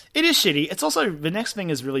news. It is shitty. It's also... The next thing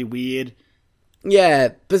is really weird. Yeah,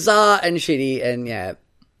 bizarre and shitty, and yeah.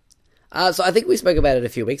 So I think we spoke about it a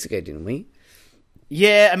few weeks ago, didn't we?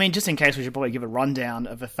 Yeah, I mean, just in case, we should probably give a rundown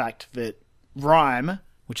of the fact that Rime,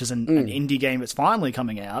 which is an indie game that's finally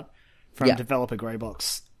coming out from developer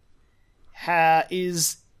Greybox,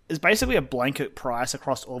 is basically a blanket price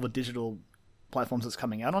across all the digital platforms it's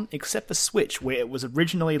coming out on, except the Switch, where it was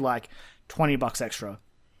originally like $20 extra.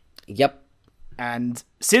 Yep. And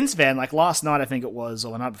since then, like last night I think it was,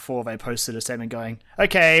 or the night before, they posted a statement going,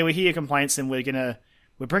 okay, we hear your complaints and we're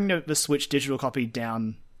bringing the Switch digital copy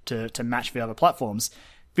down to match the other platforms.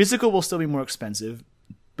 Physical will still be more expensive,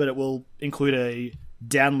 but it will include a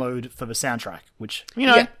download for the soundtrack, which,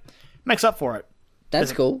 makes up for it.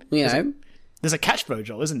 That's cool, There's a catch though,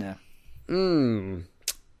 Joel, isn't there?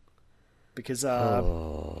 Because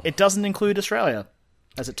it doesn't include Australia,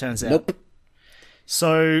 as it turns out. Nope.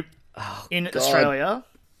 So, Australia,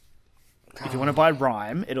 if you want to buy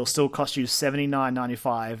Rime, it'll still cost you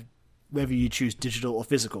 $79.95, whether you choose digital or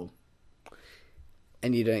physical.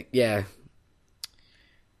 And you don't,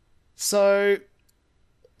 So,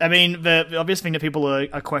 I mean, the obvious thing that people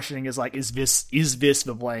are questioning is like, is this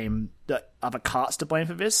the blame? That other carts to blame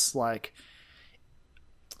for this? Like,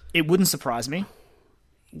 it wouldn't surprise me.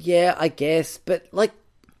 Yeah, I guess, but like,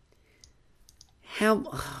 how?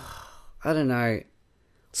 I don't know.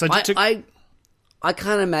 So I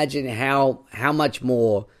can't imagine how much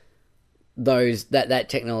more that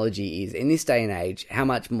technology is in this day and age. How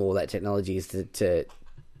much more that technology is to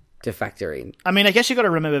factor in. I mean, I guess you got to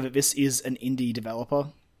remember that this is an indie developer.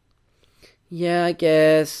 Yeah, I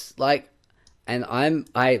guess. And I'm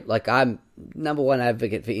number one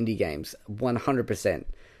advocate for indie games, 100%.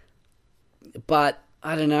 But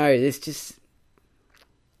I don't know. This just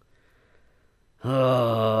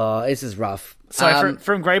this is rough. So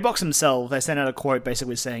from Greybox themselves, they sent out a quote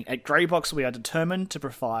basically saying, "At Greybox, we are determined to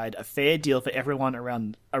provide a fair deal for everyone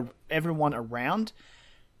around.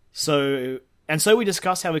 So we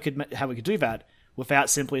discussed how we could do that without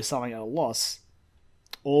simply selling at a loss,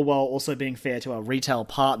 or while also being fair to our retail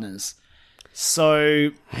partners."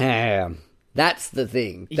 So that's the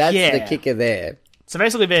thing. That's the kicker there. So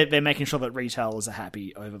basically, they're making sure that retailers are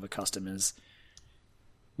happy over the customers,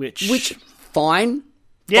 which fine,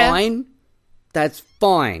 fine. That's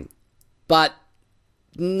fine, but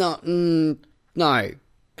no.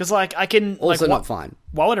 Because I can also not fine.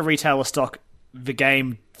 Why would a retailer stock the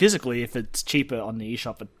game physically if it's cheaper on the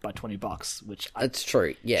eShop by $20? That's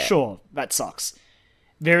true. Yeah, sure, that sucks.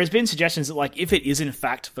 There has been suggestions that like if it is in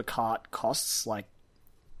fact the cart costs, like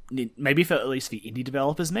maybe for at least the indie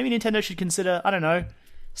developers, maybe Nintendo should consider, I don't know,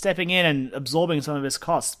 stepping in and absorbing some of this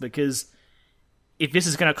costs, because if this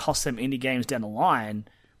is going to cost them indie games down the line.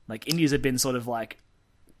 Like, indies have been sort of like...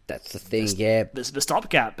 That's the thing, yeah. The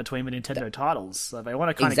stopgap between the Nintendo titles. So they want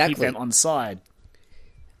to kind of keep them on side.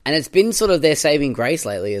 And it's been sort of their saving grace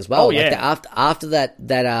lately as well. Oh, yeah. After that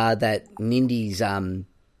Nindies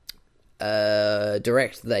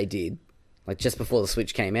direct they did, like just before the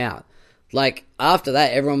Switch came out, like after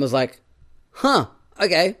that everyone was like, huh,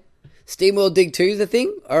 okay, SteamWorld Dig 2's a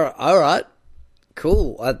thing? Alright,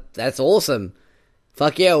 cool, that's awesome.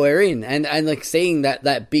 Fuck yeah, we're in. And like seeing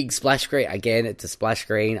that big splash screen, again, it's a splash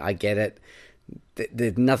screen, I get it.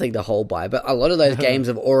 There's nothing to hold by. But a lot of those games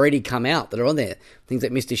have already come out that are on there. Things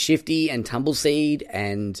like Mr. Shifty and Tumbleseed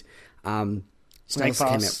and Snake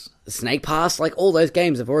Pass. Snake Pass, like all those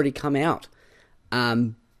games have already come out.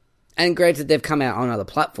 And granted, they've come out on other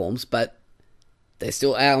platforms, but they're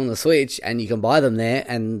still out on the Switch and you can buy them there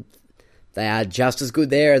and they are just as good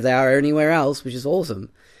there as they are anywhere else, which is awesome.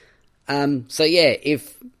 So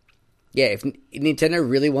if Nintendo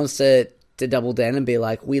really wants to double down and be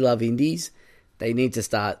like, we love indies, they need to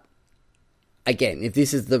start again. If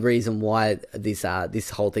this is the reason why this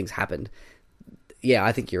whole thing's happened, yeah,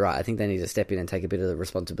 I think you're right. I think they need to step in and take a bit of the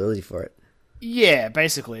responsibility for it. Yeah,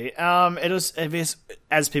 basically, it is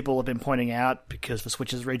as people have been pointing out, because the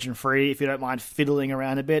Switch is region free. If you don't mind fiddling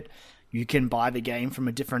around a bit, you can buy the game from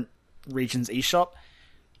a different region's eShop,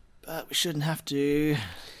 but we shouldn't have to.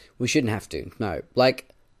 We shouldn't have to. No, like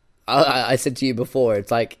I said to you before,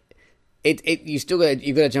 it's like you've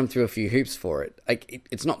got to jump through a few hoops for it. Like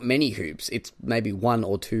it's not many hoops. It's maybe 1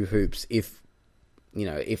 or 2 hoops, if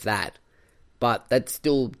that. But that's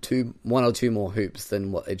still 1 or 2 more hoops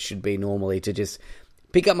than what it should be normally to just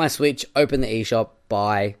pick up my Switch, open the eShop,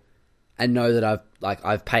 buy, and know that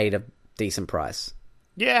I've paid a decent price.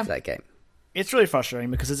 Yeah, for that game. It's really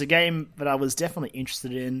frustrating because it's a game that I was definitely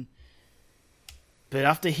interested in. But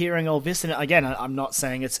after hearing all this, and again, I'm not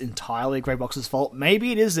saying it's entirely Grey Box's fault.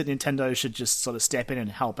 Maybe it is that Nintendo should just sort of step in and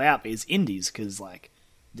help out these indies, because, like,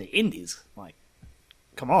 they're indies. Like,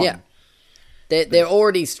 come on. Yeah. They're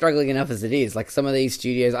already struggling enough as it is. Like, some of these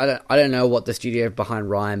studios, I don't know what the studio behind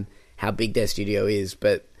Rhyme, how big their studio is,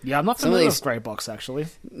 but... Yeah, I'm not familiar with Grey Box, actually.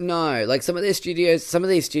 No, like, some of these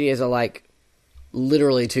studios are, like,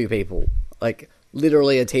 literally 2 people. Like,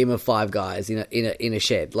 literally a team of 5 guys in a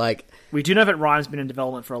shed. Like... We do know that Rhyme's been in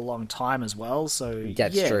development for a long time as well, so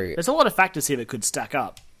that's true. There's a lot of factors here that could stack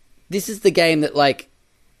up. This is the game that, like,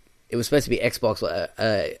 it was supposed to be Xbox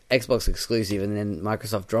exclusive, and then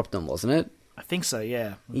Microsoft dropped them, wasn't it? I think so,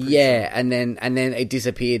 yeah. Yeah, sure. and then it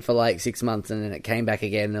disappeared for like 6 months, and then it came back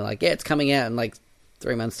again. And they're like, yeah, it's coming out in like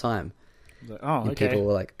 3 months' time. Like, oh, okay. And people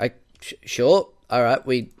were like, sure, all right,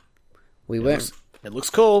 we weren't. It looks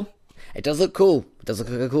cool. It does look cool. It does look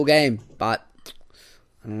like a cool game, but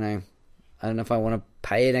I don't know. I don't know if I want to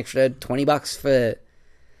pay an extra $20 for...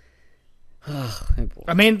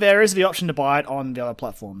 I mean, there is the option to buy it on the other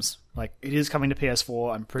platforms. Like, it is coming to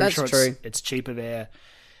PS4. I'm pretty sure it's cheaper there.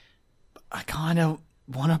 I kind of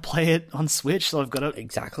want to play it on Switch, so I've got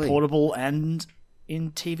it portable and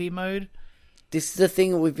in TV mode. This is the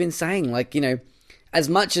thing that we've been saying. Like, you know, as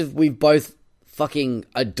much as we've both fucking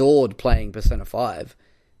adored playing Persona 5,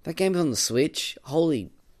 that game's on the Switch. Holy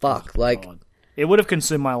fuck. God. It would have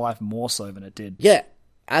consumed my life more so than it did. Yeah,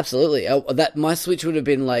 absolutely. That my Switch would have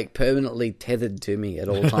been like permanently tethered to me at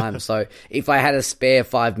all times. So if I had a spare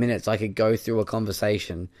 5 minutes, I could go through a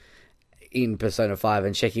conversation in Persona 5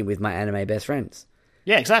 and check in with my anime best friends.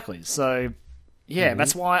 Yeah, exactly. So yeah,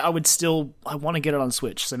 that's why I want to get it on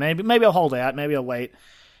Switch. So maybe I'll hold out, maybe I'll wait.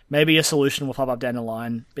 Maybe a solution will pop up down the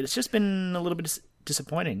line. But it's just been a little bit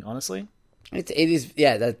disappointing, honestly. It is,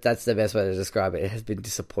 yeah, that's the best way to describe it. It has been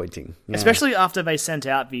disappointing. Yeah. Especially after they sent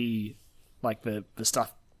out the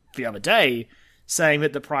stuff the other day saying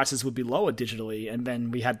that the prices would be lower digitally, and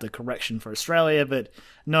then we had the correction for Australia, but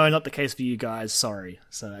no, not the case for you guys, sorry.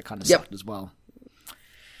 So that kind of sucked as well.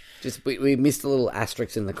 Just we missed a little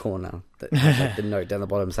asterisk in the corner, that like the note down the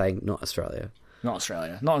bottom saying, not Australia. Not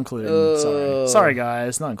Australia. Not included. Sorry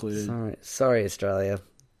guys, not included. Sorry Australia.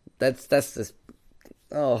 That's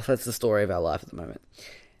the story of our life at the moment.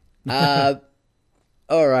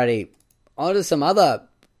 Alrighty. On to some other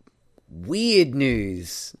weird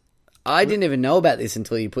news. I didn't even know about this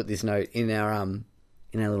until you put this note in our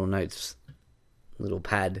little notes, little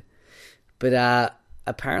pad. But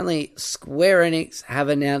apparently Square Enix have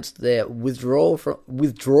announced their withdrawal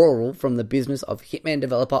from the business of Hitman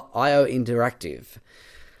developer IO Interactive.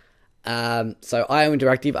 So IO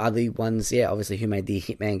Interactive are the ones, obviously, who made the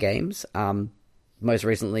Hitman games. Most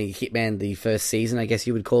recently, Hitman, the first season, I guess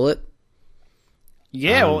you would call it.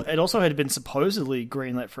 Yeah, well, it also had been supposedly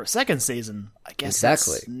greenlit for a second season. I guess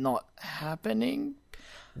that's not happening.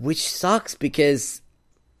 Which sucks, because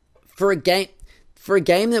for a game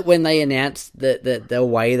that when they announced the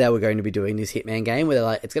way they were going to be doing this Hitman game, where they're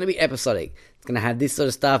like, it's going to be episodic, it's going to have this sort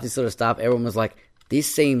of stuff, everyone was like,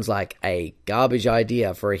 this seems like a garbage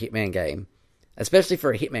idea for a Hitman game. Especially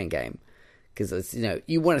for a Hitman game. Because it's,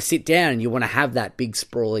 you want to sit down and you want to have that big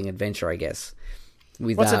sprawling adventure, I guess.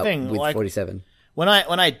 What's the thing? With 47. When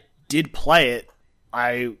I did play it,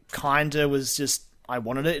 I kind of was just, I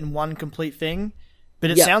wanted it in one complete thing,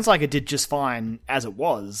 but it sounds like it did just fine as it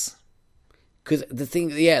was. Because the thing,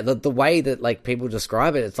 the way that like people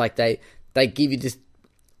describe it, it's like they give you just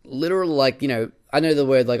literal, like, I know the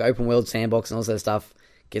word like open world sandbox and all that stuff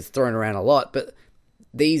gets thrown around a lot, but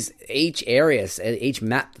each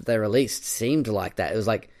map that they released seemed like that. It was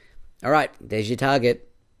like, all right, there's your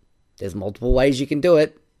target. There's multiple ways you can do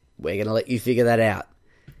it. We're going to let you figure that out.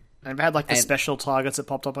 And they had like the special targets that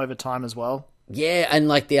popped up over time as well. Yeah, and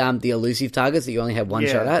like the elusive targets that you only have one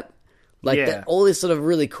shot at. Like all this sort of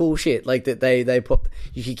really cool shit. Like that they put,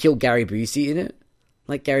 you could kill Gary Busey in it.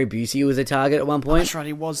 Like Gary Busey was a target at one point. That's right,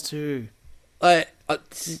 he was too. They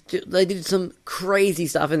did some crazy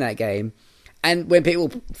stuff in that game. And when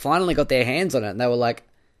people finally got their hands on it, and they were like,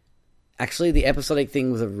 actually, the episodic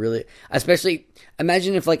thing was a really... Especially,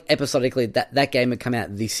 imagine if, like, episodically, that game had come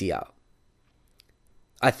out this year.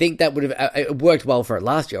 I think that would have... It worked well for it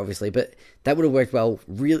last year, obviously, but that would have worked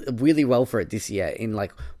really, really well for it this year, in,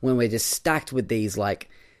 like, when we're just stacked with these,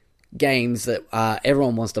 like, games that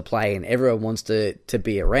everyone wants to play and everyone wants to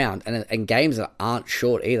be around, and games that aren't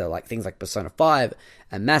short either, like things like Persona 5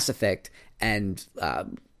 and Mass Effect and...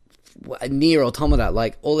 Nier Automata,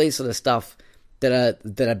 like all these sort of stuff that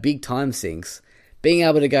are big time sinks. Being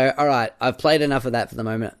able to go, all right, I've played enough of that for the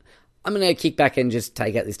moment. I'm going to kick back and just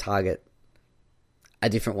take out this target a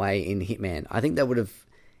different way in Hitman. I think that would have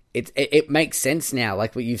it makes sense now.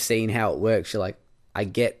 Like what you've seen how it works, you're like, I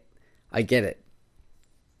get it.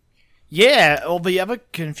 Yeah. Well, the other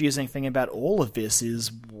confusing thing about all of this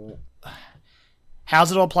is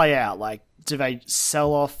how's it all play out? Like, do they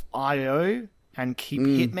sell off IO and keep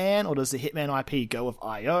Hitman, or does the Hitman IP go with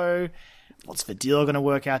IO? What's the deal going to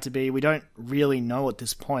work out to be? We don't really know at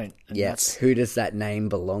this point. Yes. Who does that name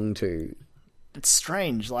belong to? It's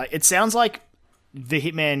strange. Like, it sounds like the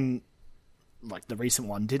Hitman, like the recent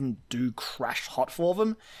one, didn't do crash hot for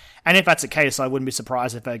them. And if that's the case, I wouldn't be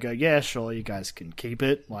surprised if they go, yeah, sure, you guys can keep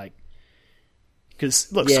it. Like,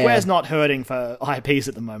 because look, Square's not hurting for IPs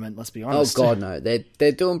at the moment. Let's be honest. Oh god, no,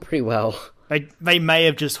 they're doing pretty well. They may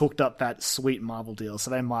have just hooked up that sweet Marvel deal,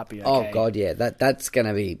 so they might be okay. Oh god, yeah, that's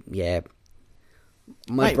gonna be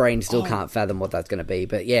My brain still can't fathom what that's gonna be,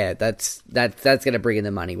 but yeah, that's gonna bring in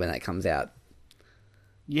the money when that comes out.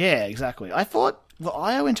 Yeah, exactly. I thought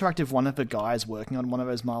IO Interactive one of the guys working on one of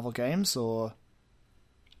those Marvel games, or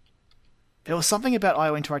there was something about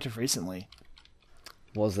IO Interactive recently.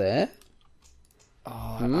 Was there?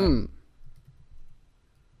 Oh,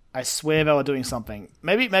 I swear they were doing something.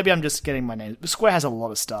 Maybe I'm just getting my name. Square has a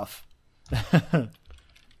lot of stuff. I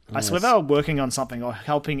swear they were working on something or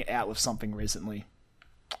helping out with something recently.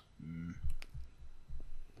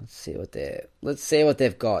 Let's see what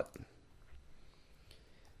they've got.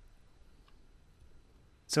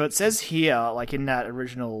 So it says here, like in that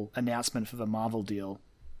original announcement for the Marvel deal,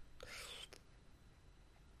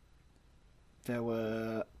 there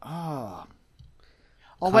were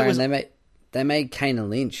they made Kane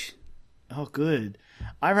and Lynch. Oh, good.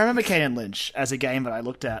 I remember Kane and Lynch as a game that I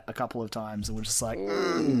looked at a couple of times and was just like,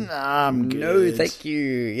 I'm good. No, thank you.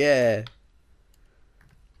 Yeah.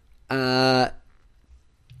 But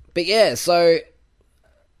yeah, so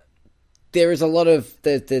there is a lot of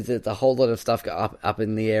there's a whole lot of stuff up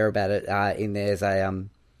in the air about it.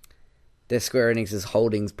 There's Square Enix's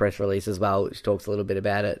Holdings press release as well, which talks a little bit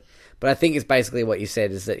about it. But I think it's basically what you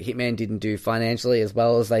said, is that Hitman didn't do financially as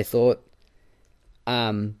well as they thought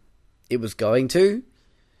it was going to.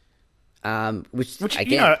 Which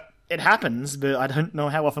again, it happens, but I don't know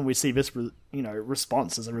how often we see this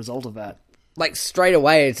response as a result of that. Like straight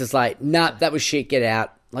away, it's just like, nah, that was shit. Get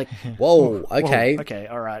out. Like, whoa, okay, okay,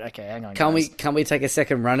 all right, okay, hang on. Can we take a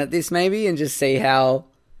second run at this maybe and just see how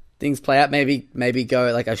things play out? Maybe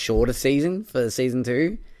go like a shorter season for season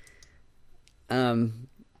 2.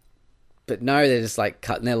 But no, they're just like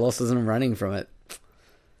cutting their losses and running from it.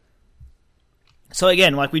 So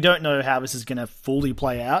again, like, we don't know how this is going to fully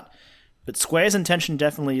play out, but Square's intention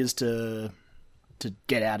definitely is to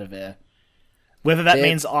get out of there. Whether that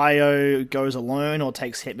means IO goes alone or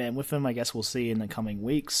takes Hitman with them, I guess we'll see in the coming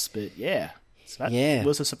weeks. But yeah, so that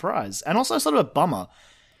was a surprise. And also sort of a bummer.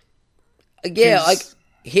 Yeah, like,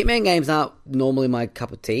 Hitman games aren't normally my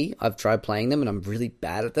cup of tea. I've tried playing them and I'm really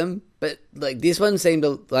bad at them. But like, this one seemed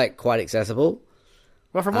like quite accessible.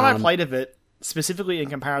 Well, from what I played of it, specifically in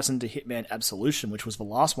comparison to Hitman Absolution, which was the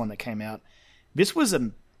last one that came out, this was a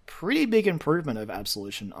pretty big improvement of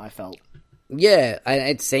Absolution, I felt. Yeah, and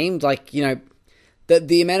it seemed like,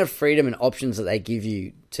 the amount of freedom and options that they give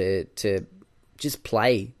you to just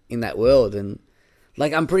play in that world. And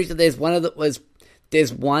like, I'm pretty sure there's one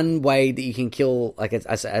way that you can kill like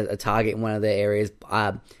a target in one of their areas.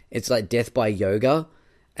 It's like death by yoga.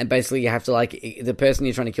 And basically you have to, like, the person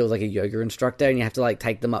you're trying to kill is like a yoga instructor, and you have to like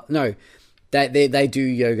take them up. No, they do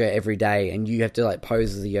yoga every day, and you have to like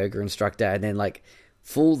pose as a yoga instructor and then like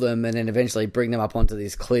fool them and then eventually bring them up onto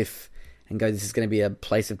this cliff and go, this is going to be a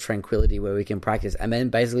place of tranquility where we can practice, and then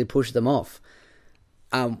basically push them off.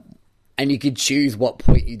 And you could choose what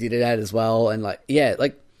point you did it at as well. And like, yeah,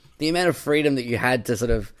 like the amount of freedom that you had to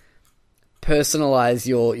sort of personalize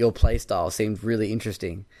your play style seemed really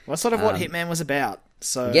interesting. Well, that's sort of what Hitman was about.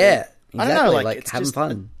 So yeah, exactly. I don't know, like it's having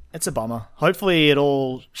fun. It's a bummer. Hopefully it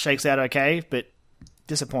all shakes out okay, but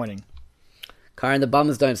disappointing. Karen, the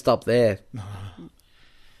bummers don't stop there.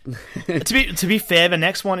 To be fair, the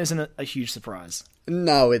next one isn't a huge surprise.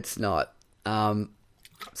 No, it's not.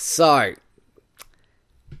 So,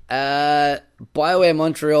 BioWare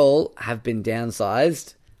Montreal have been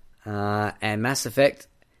downsized, and Mass Effect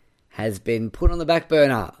has been put on the back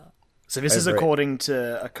burner. So this is according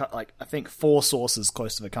to I think 4 sources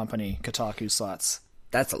close to the company, Kotaku sites.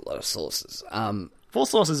 That's a lot of sources. 4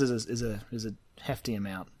 sources is a hefty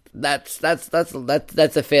amount. That's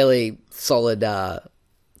a fairly solid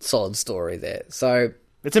story there. So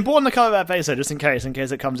it's important to cover that face though, just in case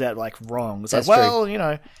it comes out like wrong. It's like, well,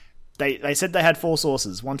 true. They said they had 4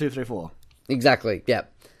 sources, 1, 2, 3, 4. Exactly. Yeah.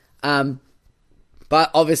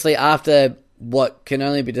 But obviously after what can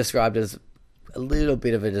only be described as a little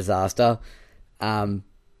bit of a disaster,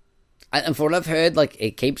 And for what I've heard, like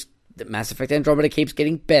the Mass Effect Andromeda keeps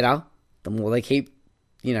getting better the more they keep,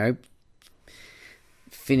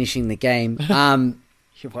 finishing the game. Well,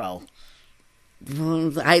 if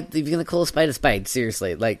you're gonna call a spade,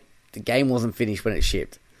 seriously, like the game wasn't finished when it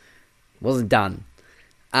shipped, it wasn't done.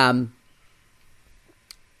 And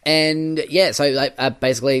yeah, so like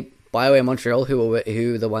basically, BioWare Montreal, who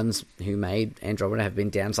are the ones who made Andromeda, have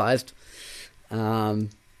been downsized, and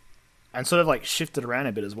sort of like shifted around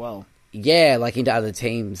a bit as well. Yeah, like into other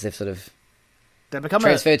teams, they've become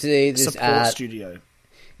transferred to this support studio.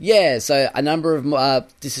 Yeah, so a number of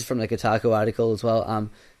this is from the Kotaku article as well.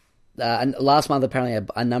 And last month,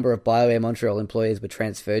 apparently, a number of BioWare Montreal employees were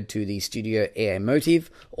transferred to the studio EA Motive,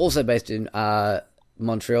 also based in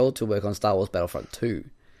Montreal, to work on Star Wars Battlefront 2.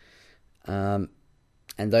 And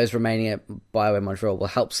those remaining at BioWare Montreal will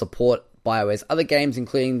help support BioWare's other games,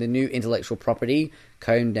 including the new intellectual property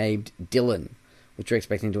codenamed Dylan, which we're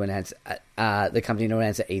expecting to announce the company to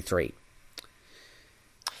announce at E3.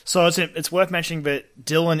 So it's worth mentioning that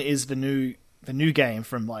Dylan is the new game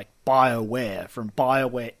from like BioWare, from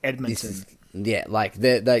BioWare Edmonton. Like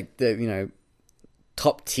the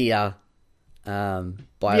top tier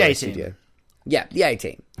BioWare studio. Yeah, the A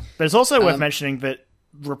team. But it's also worth mentioning that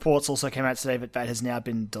reports also came out today that has now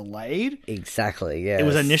been delayed. Exactly, yeah. It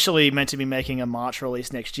was initially meant to be making a March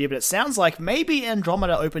release next year, but it sounds like maybe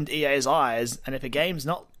Andromeda opened EA's eyes, and if a game's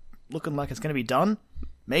not looking like it's going to be done,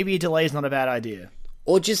 maybe a delay is not a bad idea.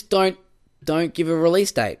 Or just don't give a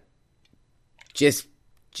release date. Just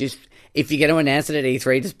if you're going to announce it at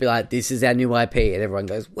E3, just be like, "This is our new IP," and everyone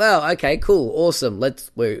goes, "Well, okay, cool, awesome.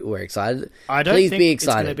 We're excited." I don't think it's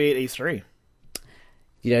going to be at E3.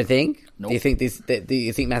 You don't think? Nope. Do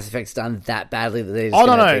you think Mass Effect's done that badly that they're just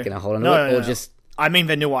going to take a hold on it? Or just... I mean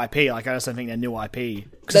their new IP. Like, I just don't think their new IP.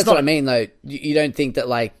 That's what I mean, though. You don't think that,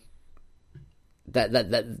 like,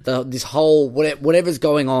 this whole... Whatever's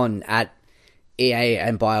going on at EA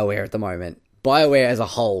and BioWare at the moment, BioWare as a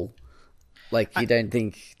whole, like, you don't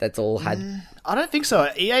think that's all had... I don't think so.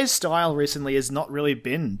 EA's style recently has not really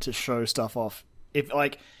been to show stuff off.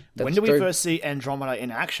 When did we first see Andromeda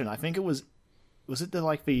in action? I think it was... Was it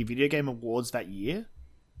the Video Game Awards that year?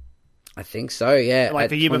 I think so, yeah. Like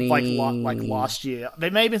the year of like last year.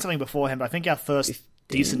 There may have been something beforehand, but I think our first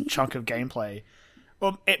decent chunk of gameplay,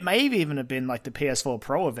 well, it may have even have been like the PS4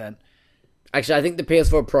 Pro event. Actually, I think the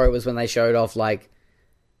PS4 Pro was when they showed off like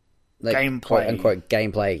gameplay, quote unquote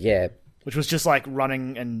gameplay, yeah. Which was just like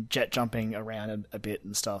running and jet jumping around a bit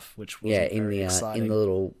and stuff, which was very exciting. In the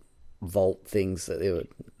little vault things that they would.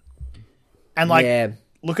 And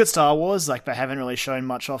look at Star Wars, like they haven't really shown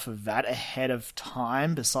much off of that ahead of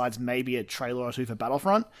time, besides maybe a trailer or two for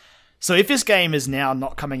Battlefront. So if this game is now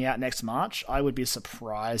not coming out next March, I would be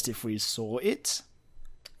surprised if we saw it.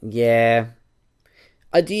 Yeah.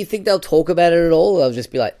 Do you think they'll talk about it at all? Or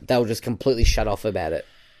they'll just completely shut off about it?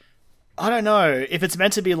 I don't know. If it's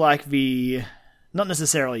meant to be like not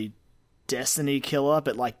necessarily Destiny killer,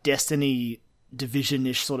 but like Destiny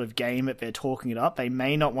Division-ish sort of game that they're talking it up, they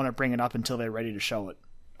may not want to bring it up until they're ready to show it.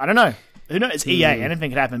 I don't know. Who knows? It's EA. Anything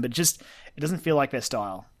could happen, but it doesn't feel like their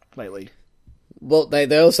style lately. Well,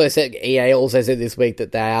 they also said, EA also said this week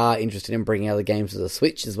that they are interested in bringing other games to the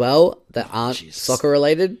Switch as well that aren't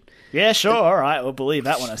soccer-related. Yeah, sure. All right. We'll believe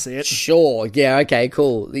that when I see it. Sure. Yeah, okay,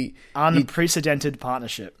 cool. The unprecedented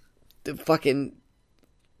partnership. The fucking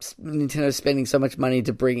Nintendo spending so much money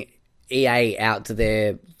to bring EA out to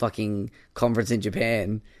their fucking conference in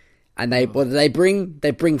Japan, and they bring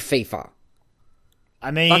FIFA. I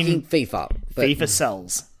mean, fucking FIFA. FIFA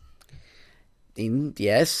sells.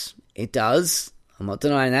 Yes, it does. I'm not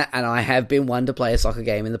denying that, and I have been one to play a soccer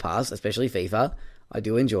game in the past, especially FIFA. I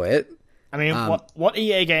do enjoy it. I mean, what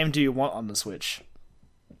EA game do you want on the Switch?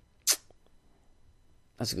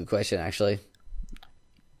 That's a good question, actually.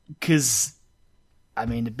 Because, I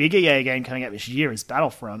mean, the big EA game coming out this year is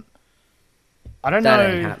Battlefront. I don't know. That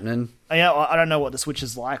ain't happening. Yeah, I don't know what the Switch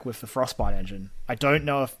is like with the Frostbite engine. I don't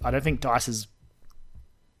think DICE has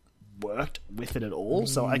worked with it at all.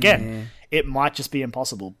 So again, it might just be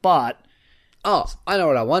impossible. But I know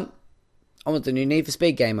what I want. I want the new Need for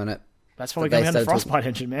Speed game on it. That's probably going to be on the Frostbite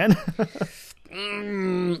engine, man.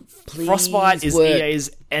 Frostbite is work.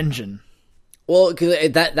 EA's engine. Well,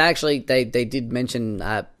 because that actually they did mention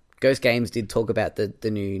Ghost Games did talk about the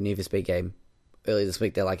new Need for Speed game earlier this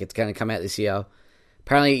week. They're like, it's going to come out this year.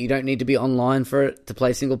 Apparently, you don't need to be online for it to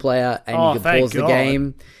play single player, and you can pause the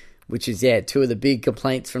game, which is two of the big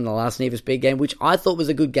complaints from the last Need for Speed game, which I thought was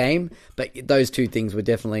a good game, but those two things were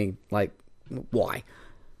definitely like, why?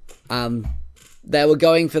 They were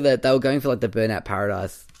going for like the Burnout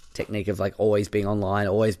Paradise technique of like always being online,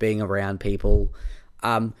 always being around people.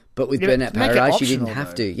 But with Yeah, Burnout make it Paradise, you didn't optional, have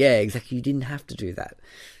though. to. Yeah, exactly. You didn't have to do that.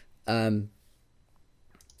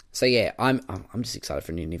 So yeah, I'm just excited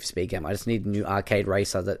for a new Need for Speed game. I just need a new arcade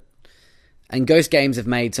racer that. And Ghost Games have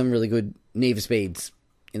made some really good Need for Speeds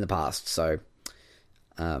in the past. So,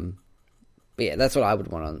 but yeah, that's what I would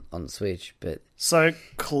want on the Switch. But So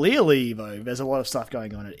clearly, though, there's a lot of stuff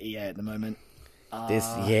going on at EA at the moment. this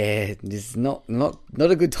is not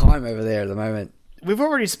a good time over there at the moment. We've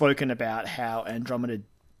already spoken about how Andromeda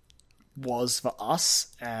was for us,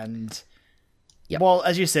 and well,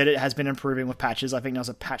 as you said, it has been improving with patches. I think there was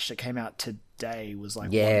a patch that came out today, was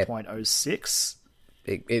like 1.06.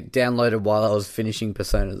 It downloaded while I was finishing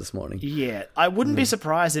Persona this morning. Yeah, I wouldn't be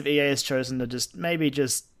surprised if EA has chosen to just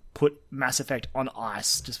put Mass Effect on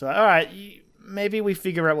ice. Just be like, all right, maybe we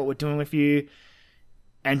figure out what we're doing with you.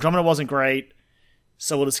 Andromeda wasn't great,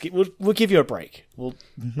 so we'll give you a break. We'll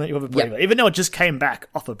let you have a breather, even though it just came back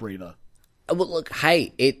off a breather. Well, look,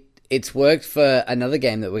 hey, it's worked for another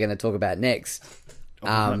game that we're going to talk about next.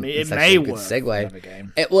 It may work.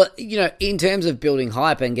 Game. Well, in terms of building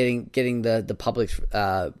hype and getting the public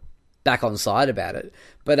back on side about it.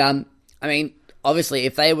 But I mean, obviously,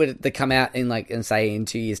 if they were to come out and say in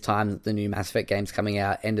 2 years' time that the new Mass Effect game's coming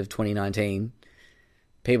out end of 2019,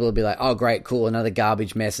 people would be like, "Oh, great, cool, another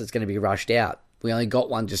garbage mess that's going to be rushed out." We only got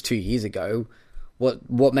one just 2 years ago.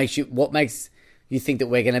 What makes you think that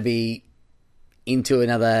we're going to be into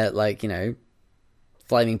another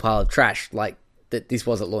flaming pile of trash that this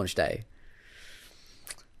was at launch day?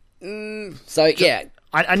 So yeah,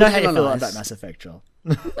 I know how you feel about Mass Effect, Joel.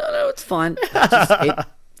 No, it's fine.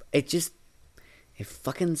 It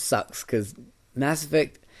fucking sucks because Mass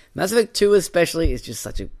Effect 2 especially is just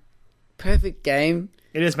such a perfect game.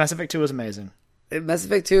 It is. Mass Effect 2 is amazing. Mass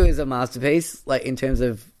Effect 2 is a masterpiece, in terms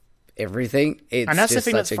of everything. And that's the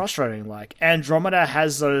thing that's frustrating. Like, Andromeda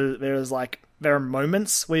has there are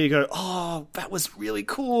moments where you go, "Oh, that was really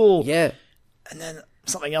cool." Yeah. And then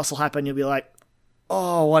something else will happen. You'll be like,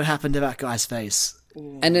 "Oh, what happened to that guy's face?"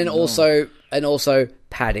 And then also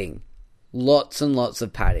padding. Lots and lots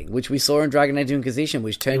of padding, which we saw in Dragon Age Inquisition,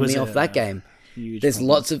 which turned me off that game. There's problem.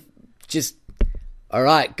 Lots of just, all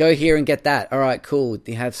right, go here and get that. All right, cool.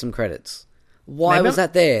 You have some credits. Why was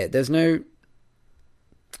that there? There's no...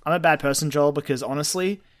 I'm a bad person, Joel, because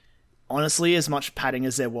honestly, as much padding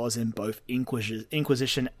as there was in both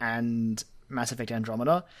Inquisition and Mass Effect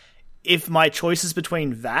Andromeda, if my choice is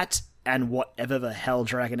between that and whatever the hell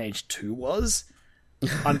Dragon Age 2 was,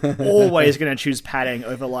 I'm always going to choose padding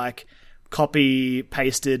over copy,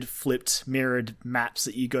 pasted, flipped, mirrored maps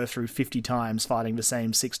that you go through 50 times fighting the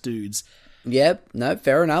same 6 dudes. Yep, no,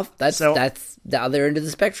 fair enough. That's the other end of the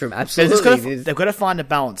spectrum. Absolutely. They've got to find a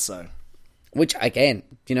balance, though. Which, again,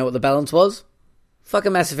 do you know what the balance was?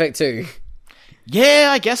 Fucking Mass Effect 2. Yeah,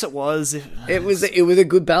 I guess it was. It was a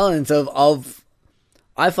good balance of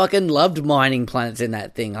I fucking loved mining planets in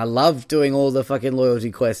that thing. I loved doing all the fucking loyalty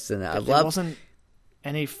quests in it. There wasn't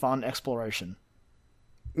any fun exploration.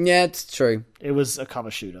 Yeah, it's true. It was a cover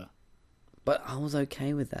shooter. But I was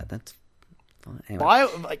okay with that. That's fine. Anyway.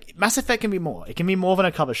 Mass Effect can be more. It can be more than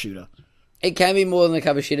a cover shooter. It can be more than a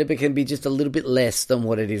cover shooter, but it can be just a little bit less than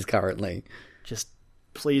what it is currently. Just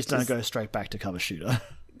please don't go straight back to cover shooter.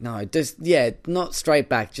 No, not straight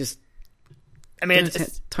back. Just, I mean,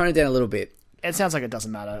 tone it down a little bit. It sounds like it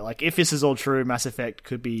doesn't matter. If this is all true, Mass Effect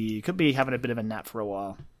could be having a bit of a nap for a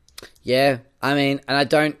while. Yeah, I mean, and I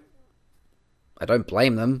don't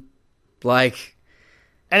blame them. And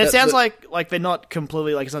it sounds like they're not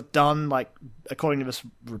completely it's not done. According to this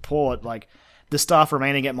report, the staff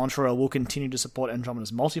remaining at Montreal will continue to support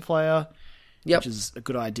Andromeda's multiplayer, which is a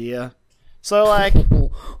good idea. So I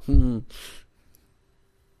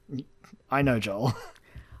know, Joel.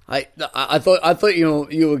 I thought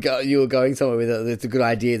you were going somewhere with it. It's a good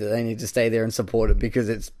idea that they need to stay there and support it because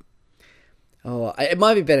it's. Oh, it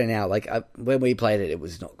might be better now. When we played it, it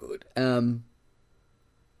was not good. I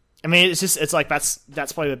mean, it's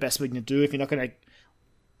that's probably the best we can do if you're not going to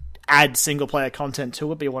add single player content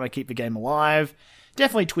to it, but you want to keep the game alive.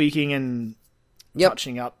 Definitely tweaking and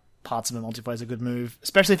touching up parts of the multiplayer is a good move,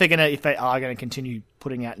 especially if they are going to continue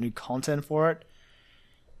putting out new content for it.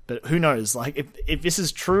 But who knows? If this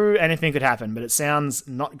is true, anything could happen. But it sounds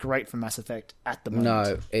not great for Mass Effect at the moment.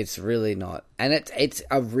 No, it's really not, and it's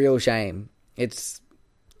a real shame. It's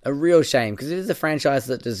a real shame because it is a franchise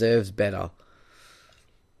that deserves better.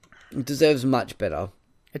 It deserves much better.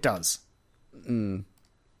 It does. But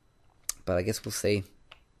I guess we'll see.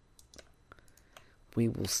 We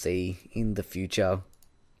will see in the future.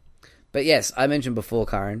 But yes, I mentioned before,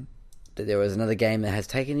 Karen, that there was another game that has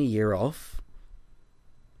taken a year off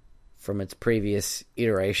from its previous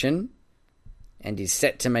iteration. and is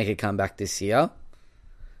set to make a comeback this year.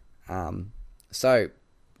 So,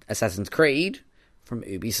 Assassin's Creed from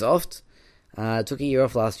Ubisoft took a year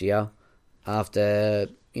off last year after,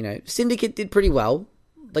 Syndicate did pretty well,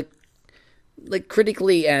 like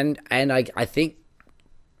critically and I think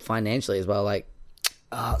financially as well.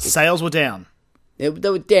 Sales were down. They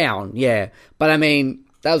were down, yeah. But I mean,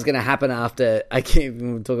 that was going to happen after. I can't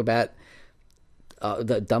even talk about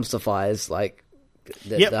the dumpster fires.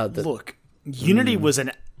 Look, Unity was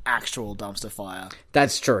an actual dumpster fire.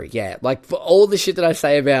 That's true, yeah. Like, for all the shit that I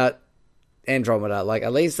say about Andromeda,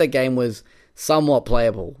 at least the game was somewhat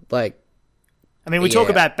playable. We talk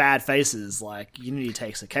about bad faces. Unity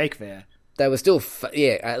takes a cake there. They were still,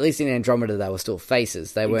 at least in Andromeda, they were still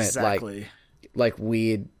faces. They weren't like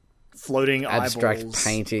weird floating abstract eyeballs.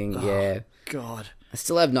 Painting. Oh, yeah, God.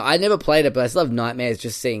 I never played it, but I still have nightmares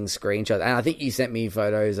just seeing screenshots. And I think you sent me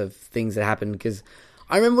photos of things that happened, because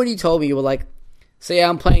I remember when you told me, you were like, "So yeah,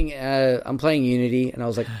 I'm playing Unity," and I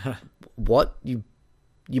was like, "What? You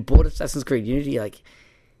bought Assassin's Creed Unity?" You're like,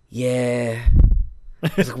 "Yeah."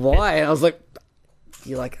 I was like, "Why?" And I was like,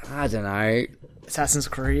 "You're like, I don't know, Assassin's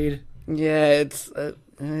Creed." Yeah, it's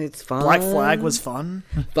fun. Black Flag was fun.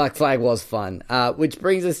 Black Flag was fun. Which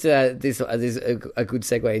brings us to this a good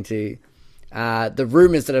segue into the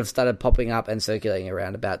rumors that have started popping up and circulating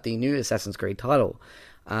around about the new Assassin's Creed title.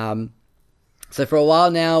 So for a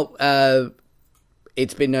while now,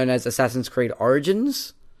 it's been known as Assassin's Creed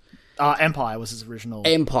Origins. Empire was his original.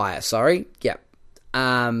 Empire, sorry. Yeah.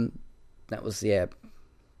 That was, yeah.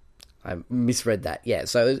 I misread that. Yeah,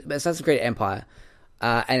 so Assassin's Creed Empire.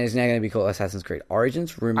 And it's now going to be called Assassin's Creed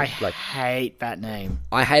Origins. I hate that name.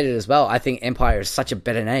 I hate it as well. I think Empire is such a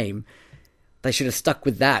better name. They should have stuck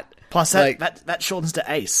with that. Plus, that shortens to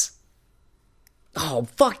Ace. Oh,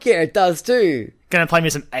 fuck yeah, it does too. Gonna play me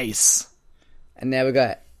some Ace. And now we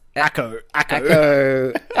got Echo.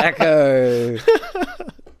 Oh,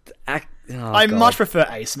 I much prefer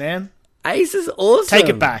Ace, man. Ace is awesome. Take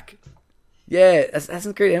it back. Yeah,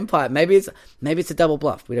 Assassin's Creed Empire. Maybe it's a double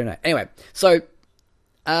bluff. We don't know. Anyway, so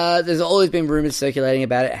there's always been rumors circulating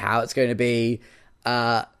about it, how it's going to be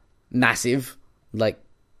massive,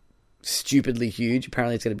 stupidly huge.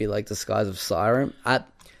 Apparently, it's going to be like the size of Skyrim.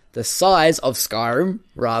 The size of Skyrim,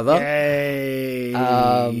 rather. Yay!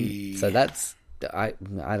 So that's I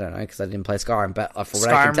don't know, because I didn't play Skyrim, but for what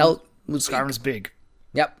I can tell, Skyrim's big.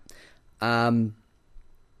 Yep. And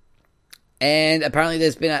apparently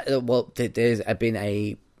there's been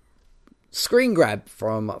a screen grab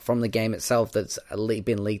from the game itself that's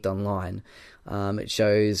been leaked online. It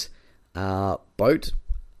shows boat,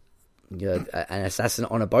 an assassin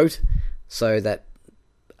on a boat, so that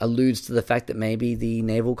alludes to the fact that maybe the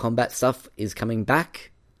naval combat stuff is coming back,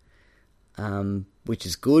 which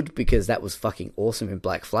is good, because that was fucking awesome in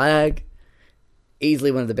Black Flag.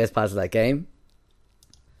 Easily one of the best parts of that game.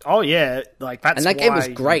 Oh yeah, that's and that why game was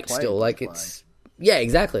great still. It's yeah,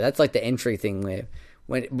 exactly. That's like the entry thing where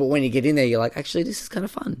when you get in there, you're like, actually, this is kind of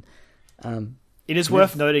fun. It is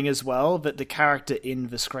worth noting as well that the character in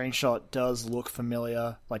the screenshot does look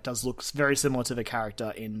familiar, does look very similar to the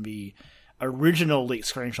character in the original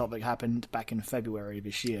leaked screenshot that happened back in February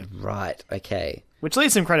this year. Right. Okay. Which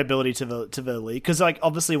leads some credibility to the leak, because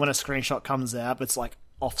obviously when a screenshot comes out, it's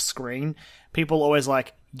off screen. People always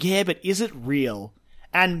yeah, but is it real?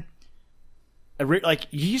 And you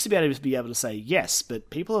used to be able to say yes, but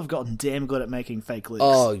people have gotten damn good at making fake leaks.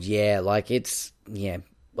 Oh yeah, it's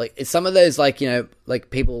some of those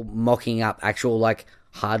people mocking up actual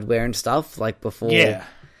hardware and stuff before. Yeah.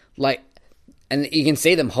 And you can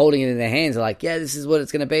see them holding it in their hands, yeah, this is what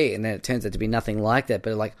it's going to be, and then it turns out to be nothing like that.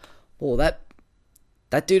 But oh, that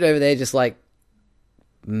dude over there just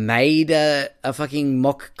made a fucking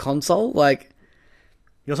mock console,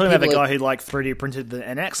 You're talking about the guy who 3D printed the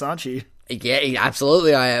NX, aren't you? Yeah,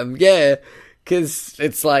 absolutely I am. Yeah, because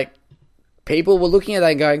it's people were looking at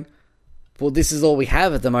that and going, well, this is all we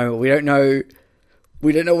have at the moment. We don't know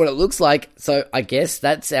what it looks like. So I guess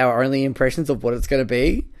that's our only impressions of what it's going to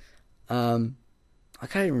be. I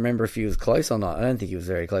can't even remember if he was close or not. I don't think he was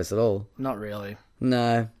very close at all. Not really.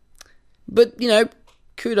 No. But,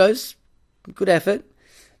 kudos. Good effort.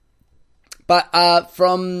 But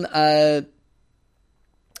from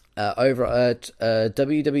over at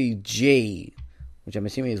WWG, which I'm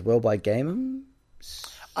assuming is Worldwide Gamer.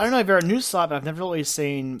 I don't know, they're a news site that I've never really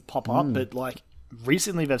seen pop up, but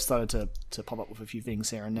recently they've started to pop up with a few things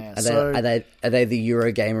here and there. Are they the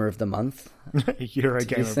Eurogamer of the month?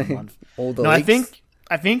 Eurogamer of the month. All the leaks?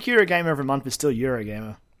 I think Eurogamer of the month is still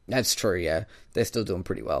Eurogamer. That's true, yeah. They're still doing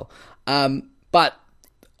pretty well. But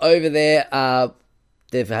over there,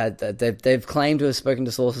 they've claimed to have spoken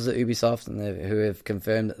to sources at Ubisoft and who have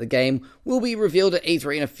confirmed that the game will be revealed at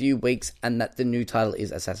E3 in a few weeks, and that the new title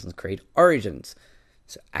is Assassin's Creed Origins.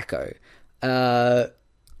 So ACO.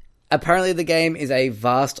 Apparently, the game is a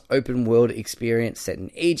vast open-world experience set in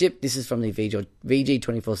Egypt. This is from the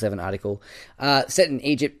VG247 article. Set in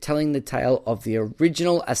Egypt, telling the tale of the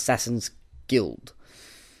original Assassin's Guild.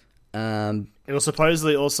 It will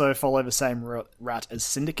supposedly also follow the same route as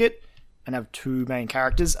Syndicate and have two main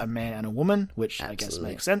characters, a man and a woman, which I guess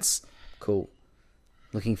makes sense. Cool.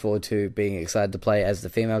 Looking forward to being excited to play as the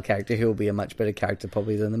female character, who will be a much better character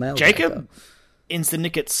probably than the male Jacob character. In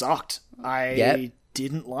Syndicate sucked. I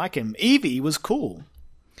didn't like him. Evie was cool.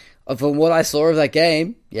 From what I saw of that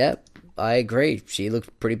game, I agree. She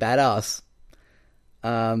looked pretty badass.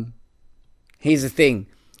 Here's the thing.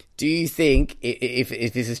 Do you think,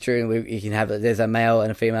 if this is true and you can have there's a male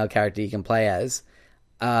and a female character you can play as,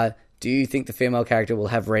 do you think the female character will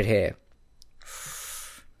have red hair?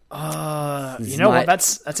 You know what?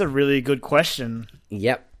 That's a really good question.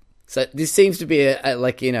 Yep. So this seems to be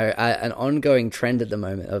an ongoing trend at the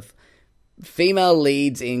moment of female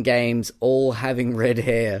leads in games all having red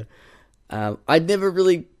hair. I'd never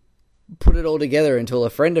really put it all together until a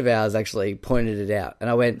friend of ours actually pointed it out, and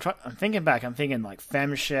I went. I'm thinking back. I'm thinking like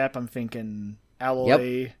Femshep. I'm thinking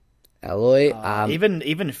Aloy. Yep. Aloy.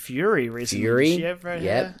 Even Fury recently. Fury. Does she have red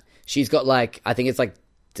hair? She's got I think it's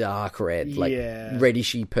dark red,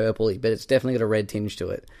 reddishy purpley, but it's definitely got a red tinge to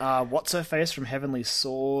it. What's her face from Heavenly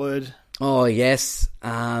Sword? Oh yes.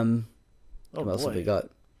 What else have we got?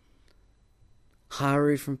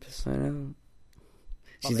 Haru from Persona.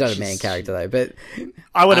 She's not a main character though, but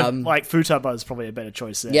I would have Futaba is probably a better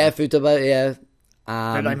choice there. Yeah, Futaba. Yeah,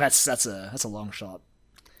 but that's a long shot.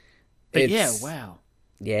 But wow.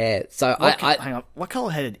 Yeah, so hang on. What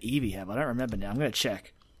color hair did Evie have? I don't remember now. I'm going to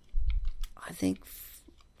check. I think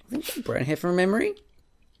brown hair from memory.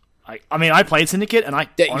 I played Syndicate, and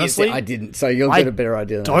honestly I didn't. So you'll get a better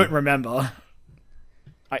idea. Than don't remember.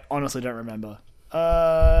 I honestly don't remember.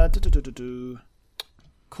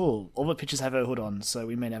 Cool. All the pictures have her hood on, so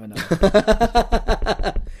we may never know.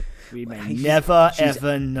 We may never,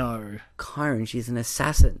 ever know. Kyron, she's an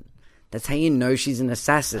assassin. That's how you know she's an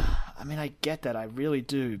assassin. I mean, I get that. I really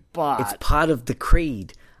do, but... It's part of the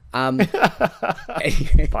creed. Part of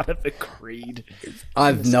the creed.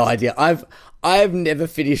 I've no idea. I've never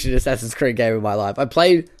finished an Assassin's Creed game in my life. I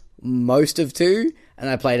played most of 2, and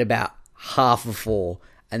I played about half of 4,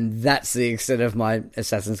 and that's the extent of my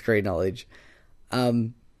Assassin's Creed knowledge.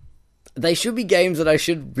 They should be games that I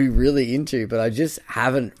should be really into, but I just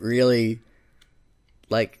haven't really,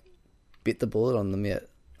 bit the bullet on them yet,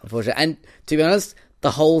 unfortunately. And to be honest,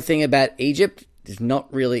 the whole thing about Egypt is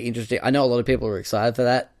not really interesting. I know a lot of people are excited for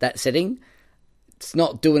that setting. It's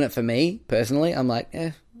not doing it for me, personally. I'm like,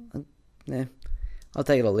 I'll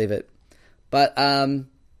take it or leave it. But,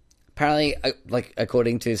 apparently,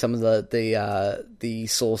 according to some of the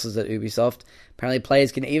sources at Ubisoft, apparently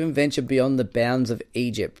players can even venture beyond the bounds of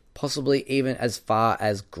Egypt, possibly even as far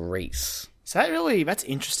as Greece. That's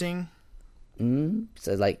interesting.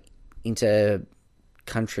 So,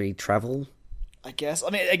 inter-country travel? I guess. I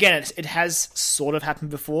mean, again, it has sort of happened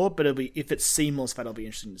before, but if it's seamless, that'll be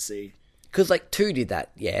interesting to see. Because, 2 did that,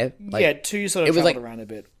 yeah. 2 sort of traveled around a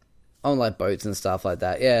bit. On boats and stuff like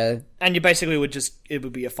that, yeah. And you basically it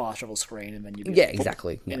would be a fast travel screen, and then you'd be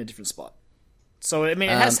in a different spot. So I mean,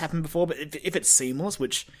 it has happened before, but if it's seamless,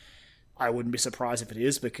 which I wouldn't be surprised if it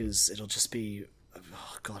is, because it'll just be,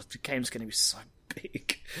 oh god, the game's going to be so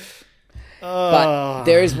big. But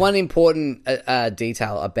there is one important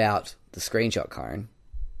detail about the screenshot, Karen.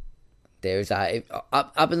 There's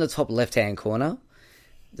up in the top left-hand corner.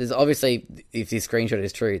 There's obviously, if this screenshot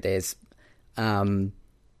is true, there's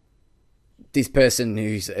this person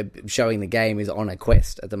who's showing the game is on a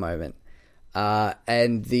quest at the moment.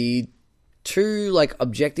 And the 2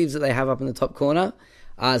 objectives that they have up in the top corner.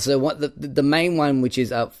 So the main one, which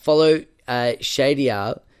is follow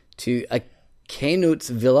Shadia to a Kenut's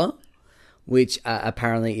villa, which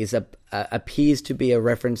apparently appears to be a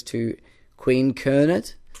reference to Queen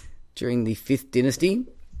Kernet during the 5th dynasty.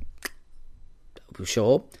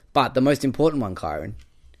 Sure. But the most important one, Kyron,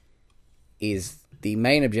 is the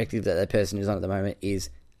main objective that person is on at the moment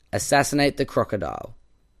is assassinate the crocodile.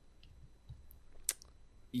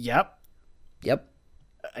 Yep.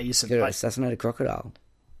 Are you surprised? Assassinate a crocodile.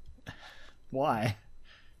 Why?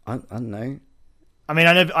 I don't know. I mean,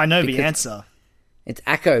 I know the answer. It's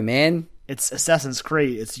ACO, man. It's Assassin's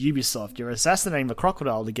Creed. It's Ubisoft. You're assassinating the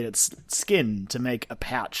crocodile to get its skin to make a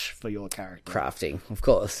pouch for your character. Crafting, of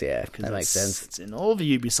course. Yeah, that makes sense. It's in all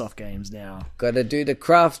the Ubisoft games now. Gotta do the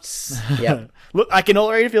crafts. Yeah. Look, I can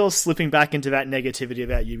already feel slipping back into that negativity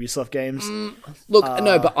about Ubisoft games. Look,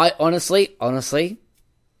 no, but I honestly,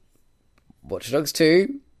 Watch Dogs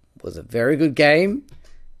 2 was a very good game.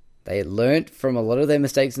 They learnt from a lot of their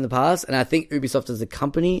mistakes in the past, and I think Ubisoft as a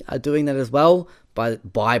company are doing that as well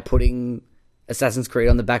by putting Assassin's Creed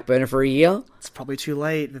on the back burner for a year. It's probably too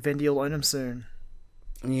late. Vivendi will own them soon.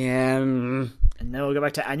 Yeah. And then we'll go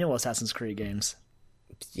back to annual Assassin's Creed games.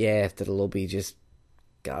 Yeah, that'll all be just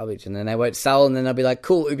garbage, and then they won't sell, and then they'll be like,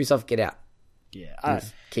 cool, Ubisoft, get out. Yeah.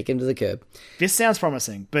 Kick him to the curb. This sounds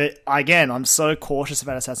promising, but again, I'm so cautious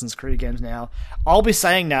about Assassin's Creed games now. I'll be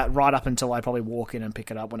saying that right up until I probably walk in and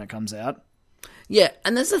pick it up when it comes out. Yeah,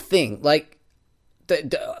 and that's the thing. Like,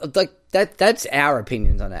 that's our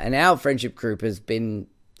opinions on it, and our friendship group has been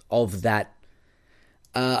of that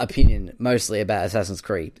opinion mostly about Assassin's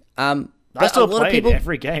Creed. I still played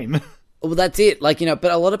every game. Well, that's it. Like, but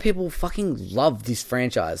a lot of people fucking love this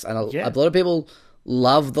franchise, and a lot of people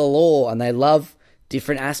love the lore, and they love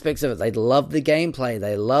different aspects of it. They love the gameplay.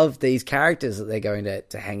 They love these characters that they're going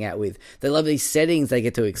to hang out with. They love these settings they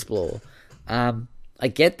get to explore. I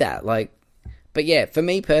get that. Like, but yeah, for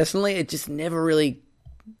me personally, it just never really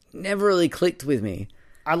clicked with me.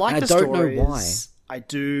 I like the stories. I don't know why. I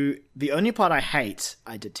do. The only part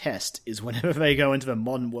I detest, is whenever they go into the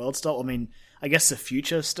modern world stuff. I mean, I guess the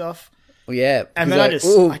future stuff. Well, yeah. And then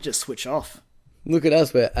I just switch off. Look at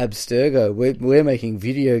us, we're Abstergo. We're making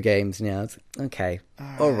video games now. It's, okay,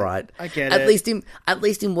 all right. I get it. At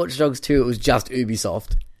least in Watch Dogs 2, it was just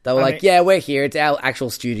Ubisoft. They were yeah, we're here. It's our actual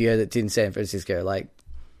studio that's in San Francisco. Like,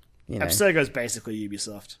 Abstergo's basically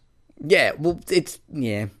Ubisoft. Yeah, well,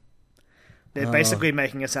 yeah. They're basically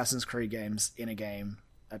making Assassin's Creed games in a game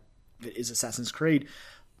that is Assassin's Creed.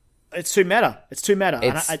 It's too meta. It's too meta.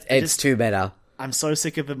 It's too meta. I'm so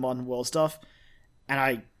sick of the modern world stuff, and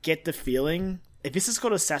I get the feeling if this is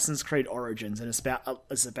called Assassin's Creed Origins and it's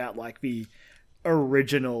about like the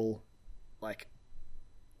original like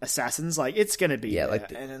assassins, like it's gonna be there,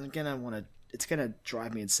 and I'm gonna want to. It's gonna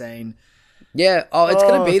drive me insane. Yeah. Oh, it's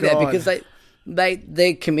gonna be there because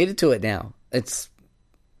they're committed to it now. It's.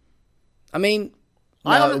 I mean,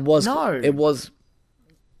 it was.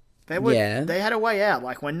 They were. Yeah. They had a way out.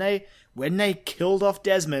 Like when they killed off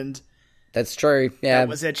Desmond. That's true. Yeah. That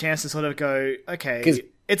was their chance to sort of go, okay,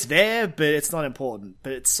 it's there, but it's not important.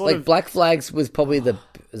 But it's sort of Black Flags was probably the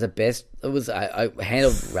best. It was I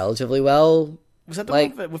handled relatively well. Was that the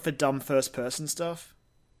one with the dumb first person stuff?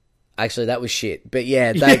 Actually, that was shit. But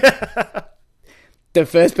yeah, the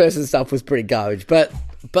first person stuff was pretty garbage. But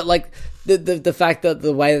like the fact that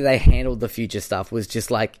the way that they handled the future stuff was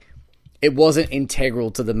just like it wasn't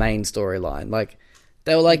integral to the main storyline. Like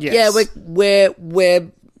they were like, yeah,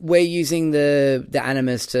 we're using the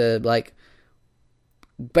Animus to like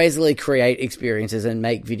basically create experiences and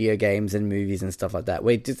make video games and movies and stuff like that.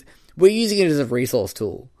 We're using it as a resource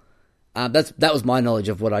tool. That was my knowledge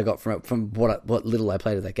of what I got from what little I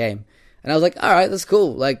played of that game. And I was like, all right, that's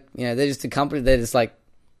cool. Like, they're just a company. They're just like,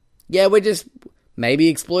 yeah, we're just maybe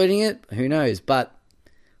exploiting it. Who knows? But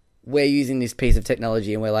we're using this piece of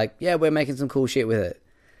technology and we're like, yeah, we're making some cool shit with it.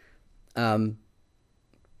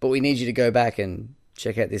 But we need you to go back and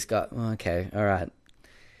check out this guy. Okay, all right.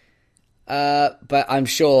 But I'm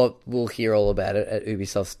sure we'll hear all about it at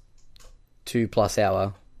Ubisoft's 2+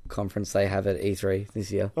 hour conference they have at E3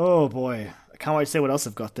 this year. Oh boy, I can't wait to see what else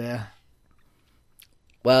they've got there.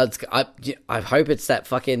 Well, I hope it's that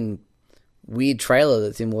fucking weird trailer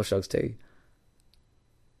that's in Watch Dogs 2.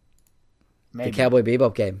 Maybe. The Cowboy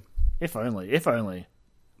Bebop game. If only.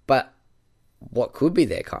 But what could be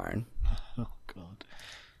there, Karen? Oh god.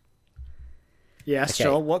 Yeah, okay.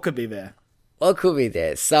 Sure. What could be there? What could be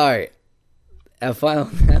there? So, our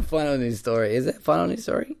final news story. Is it final news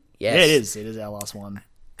story? Yes. Yeah, it is. It is our last one.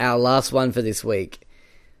 Our last one for this week.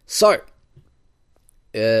 So,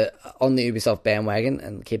 on the Ubisoft bandwagon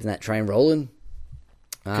and keeping that train rolling.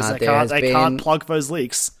 Because they can't plug those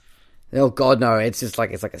leaks. Oh god, no! It's just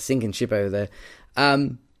like a sinking ship over there.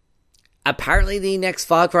 Apparently, the next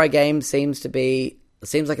Far Cry game seems like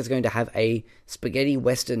it's going to have a spaghetti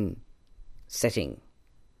western setting.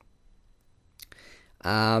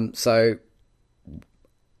 So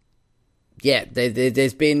yeah,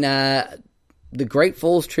 there's been the Great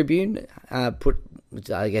Falls Tribune which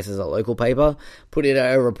I guess is a local paper, put in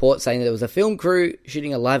a report saying that there was a film crew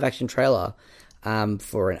shooting a live action trailer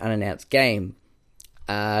for an unannounced game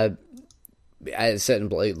at a certain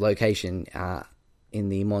location in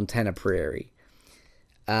the Montana Prairie.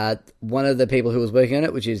 One of the people who was working on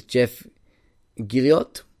it, which is Jeff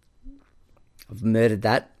Gilliot. I've murdered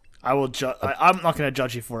that. I will. I'm not going to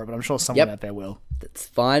judge you for it, but I'm sure someone out there will. That's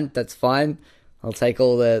fine. I'll take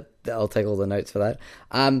all the notes for that.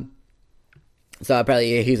 So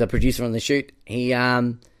apparently he's a producer on the shoot. He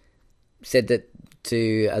said that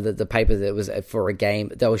to the paper that it was for a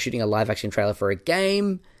game. They were shooting a live action trailer for a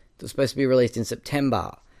game that was supposed to be released in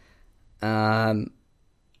September. And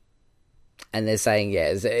they're saying,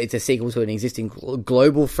 it's a sequel to an existing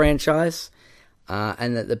global franchise,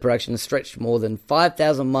 and that the production stretched more than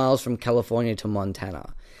 5,000 miles from California to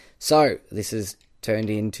Montana. So this has turned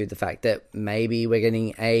into the fact that maybe we're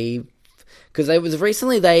getting because it was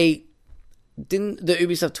recently the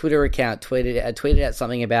Ubisoft Twitter account tweeted out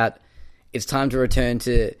something about it's time to return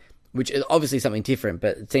to, which is obviously something different,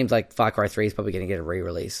 but it seems like Far Cry 3 is probably going to get a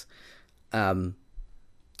re-release. Do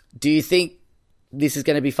you think this is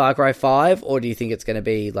going to be Far Cry 5, or do you think it's going to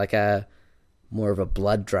be like a more of a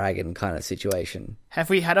Blood Dragon kind of situation? Have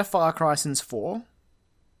we had a Far Cry since 4? Or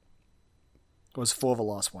was 4 the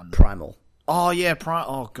last one? Primal. Oh, yeah,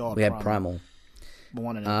 oh, God. We had Primal.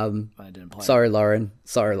 I didn't play Sorry, Lauren.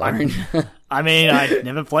 I mean, I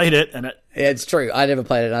never played it. Yeah, it's true. I never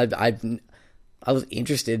played it. I was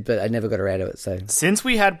interested, but I never got around to it. So since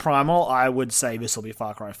we had Primal, I would say this will be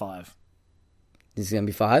Far Cry 5. This is going to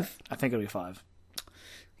be 5? I think it'll be 5.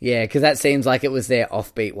 Yeah, because that seems like it was their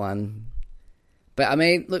offbeat one. But I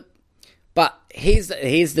mean, look. But here's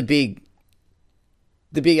the big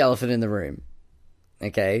elephant in the room.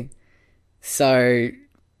 Okay, so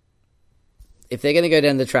if they're going to go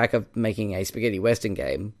down the track of making a spaghetti western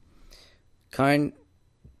game, do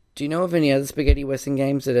you know of any other spaghetti western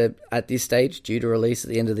games that are at this stage due to release at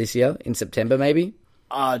the end of this year, in September maybe?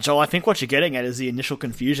 Joel, I think what you're getting at is the initial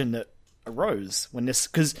confusion that arose when this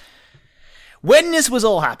was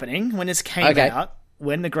all happening, when this came out,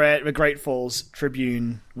 when the Great Falls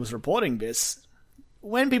Tribune was reporting this,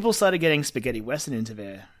 when people started getting spaghetti western into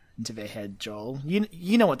their head, Joel,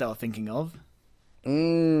 you know what they were thinking of.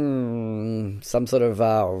 Some sort of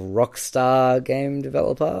Rockstar game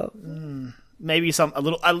developer. Maybe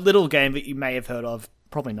a little game that you may have heard of.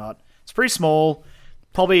 Probably not. It's pretty small.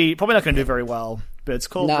 Probably not going to do very well. But it's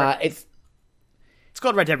called. It's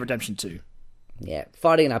called Red Dead Redemption 2. Yeah,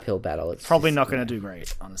 fighting an uphill battle. It's probably not going to do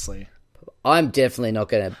great, honestly. I'm definitely not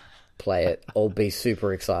going to play it or be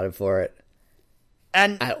super excited for it,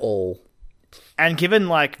 at all. And given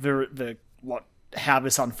like how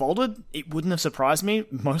this unfolded, it wouldn't have surprised me,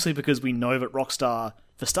 mostly because we know that Rockstar,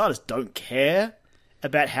 for starters, don't care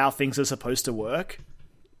about how things are supposed to work.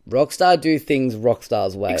 Rockstar do things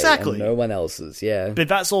Rockstar's way. Exactly. And no one else's, yeah. But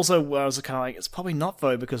that's also where I was kind of like, it's probably not,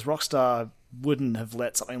 though, because Rockstar wouldn't have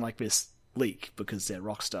let something like this leak because they're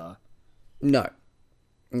Rockstar. No.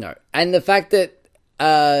 And the fact that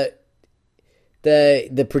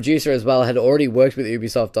the producer as well had already worked with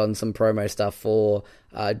Ubisoft on some promo stuff for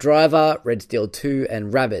Driver, Red Steel 2,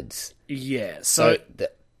 and Rabbids. Yeah, so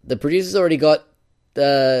the producer's already got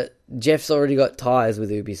Jeff's already got ties with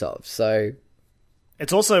Ubisoft. So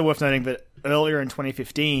it's also worth noting that earlier in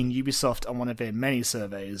 2015, Ubisoft, on one of their many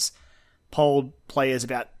surveys, polled players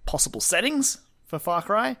about possible settings for Far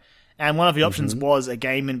Cry, and one of the options was a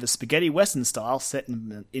game in the spaghetti western style set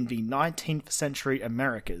in the 19th century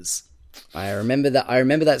Americas. I remember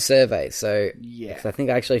that survey. So yeah, I think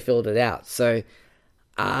I actually filled it out. So,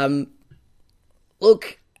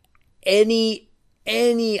 look, any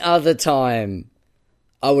other time,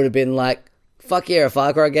 I would have been like, "Fuck yeah, a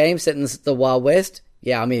Far Cry game set in the Wild West."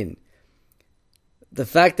 Yeah, I'm in. The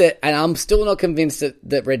fact that, and I'm still not convinced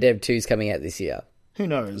that Red Dead 2 is coming out this year. Who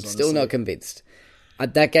knows? Still not convinced.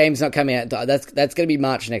 That game's not coming out. That's going to be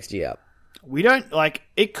March next year. We don't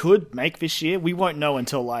it could make this year. We won't know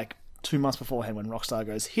until 2 months beforehand when Rockstar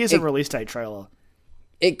goes, "Here's a release date trailer."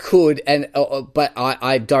 It could, but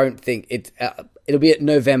I don't think it'll be at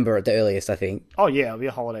November at the earliest, I think. Oh yeah, it'll be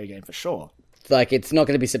a holiday game for sure. It's not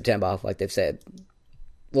going to be September, like they've said.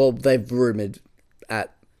 Well, they've rumoured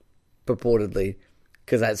purportedly,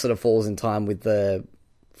 because that sort of falls in time with the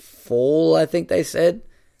fall, I think they said.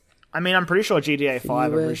 I mean, I'm pretty sure GTA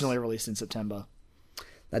 5 originally released in September.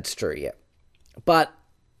 That's true, yeah. But,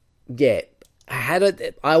 yeah,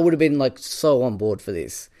 I would have been, so on board for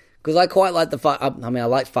this. Because I quite like I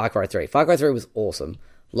liked Far Cry 3. Far Cry 3 was awesome.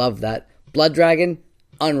 Loved that. Blood Dragon,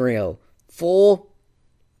 unreal. 4,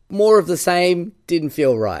 more of the same, didn't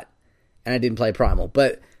feel right. And I didn't play Primal.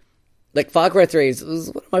 But, Far Cry 3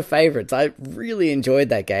 was one of my favourites. I really enjoyed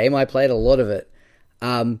that game. I played a lot of it.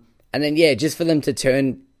 And then, yeah, just for them to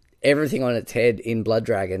turn everything on its head in Blood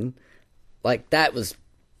Dragon, that was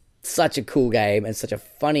such a cool game and such a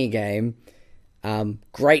funny game.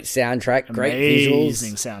 Great soundtrack, great visuals.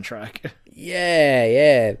 Amazing soundtrack.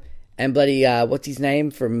 Yeah. And bloody, what's his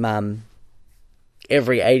name from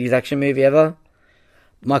every 80s action movie ever?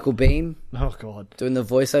 Michael Biehn. Oh, God. Doing the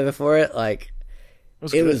voiceover for it. Like,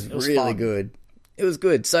 it was really fun. good. It was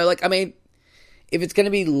good. So, like, I mean, if it's going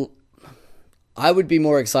to be... I would be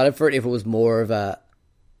more excited for it if it was more of an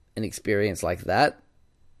experience like that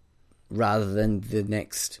rather than the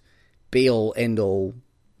next be-all, end-all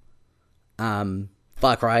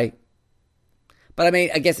Far Cry. But, I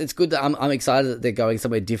mean, I guess it's good that I'm excited that they're going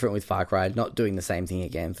somewhere different with Far Cry, not doing the same thing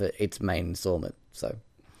again for its main installment, so...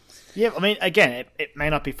 Yeah, I mean, again, it may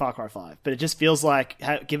not be Far Cry 5, but it just feels like,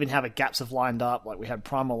 given how the gaps have lined up, like we had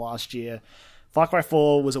Primal last year, Far Cry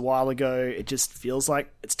 4 was a while ago, it just feels like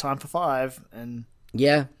it's time for 5, and...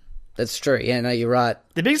 Yeah, that's true. Yeah, no, you're right.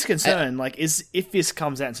 The biggest concern, is if this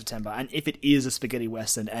comes out in September, and if it is a spaghetti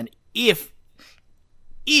western, and if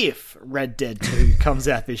Red Dead 2 comes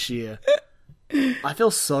out this year, I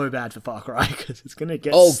feel so bad for Far Cry, because it's going to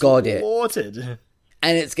get slaughtered. Yeah.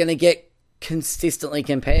 And it's going to get consistently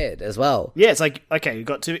compared as well. Yeah, it's like, okay, you've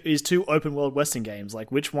got two open world western games. Like,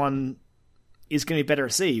 which one is going to be better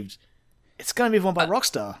received? It's going to be one by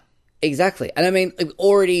Rockstar. Exactly. And I mean,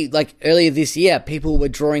 already, like, earlier this year, people were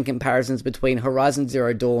drawing comparisons between Horizon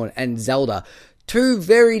Zero Dawn and Zelda. Two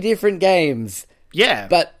very different games. Yeah.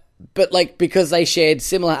 But like, because they shared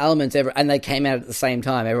similar elements and they came out at the same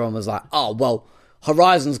time, everyone was like, oh, well,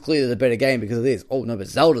 Horizon's clearly the better game because of this. Oh, no, but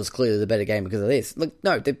Zelda's clearly the better game because of this. Look,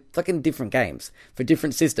 no, they're fucking different games for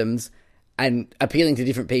different systems and appealing to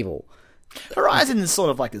different people. Horizon is sort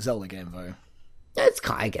of like a Zelda game, though.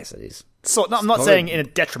 I guess it is. So, I'm not saying in a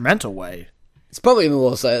detrimental way. It's probably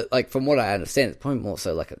more so, like, from what I understand, it's probably more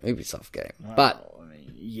so like an Ubisoft game. But, I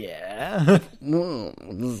mean, yeah.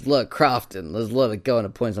 There's a lot of crafting. There's a lot of going to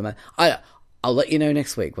points on that. I'll let you know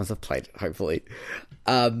next week once I've played it, hopefully.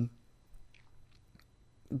 But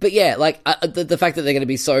yeah, like, the fact that they're going to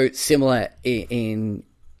be so similar in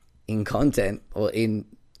content or in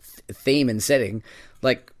theme and setting,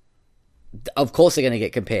 like, of course they're going to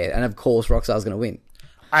get compared, and of course Rockstar's going to win.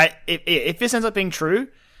 If this ends up being true,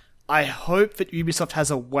 I hope that Ubisoft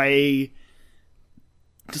has a way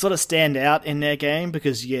to sort of stand out in their game,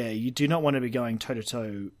 because, yeah, you do not want to be going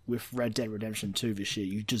toe-to-toe with Red Dead Redemption 2 this year.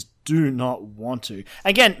 You just do not want to.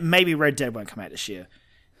 Again, maybe Red Dead won't come out this year.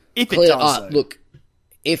 If it does, so. Look,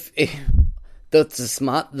 if the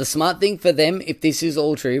smart thing for them, if this is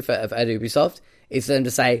all true at Ubisoft, is for them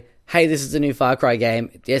to say, hey, this is a new Far Cry game.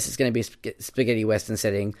 Yes, it's going to be a spaghetti western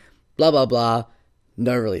setting. Blah, blah, blah.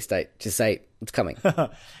 No release date. Just say, it's coming. Because,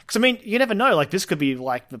 I mean, you never know. Like, this could be,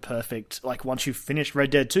 like, the perfect... Like, once you finish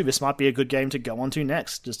Red Dead 2, this might be a good game to go on to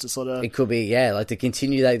next. Just to sort of... It could be, yeah. Like, to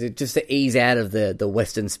continue that, just to ease out of the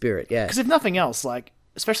Western spirit, yeah. Because if nothing else, like,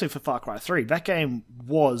 especially for Far Cry 3, that game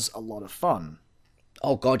was a lot of fun.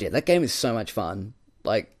 Oh, God, yeah. That game is so much fun.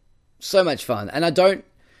 Like, so much fun. And I don't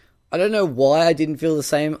know why I didn't feel the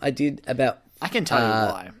same I did about... I can tell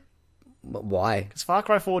you why. Why? Because Far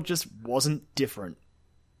Cry 4 just wasn't different.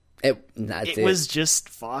 It was just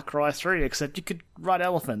Far Cry 3, except you could ride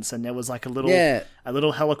elephants, and there was like a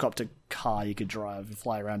little helicopter car you could drive and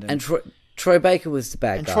fly around in. And Troy Baker was the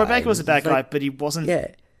bad guy. Troy Baker was the bad guy, but he wasn't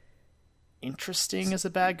interesting as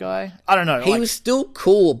a bad guy. I don't know. He was still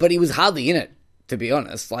cool, but he was hardly in it, to be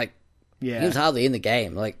honest. Like, he was hardly in the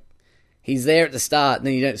game. Like, he's there at the start, and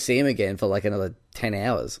then you don't see him again for like another 10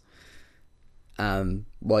 hours.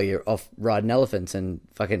 While you're off riding elephants and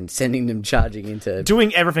fucking sending them charging into...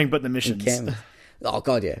 Doing everything but the missions. Oh,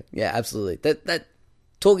 God, yeah. Yeah, absolutely. That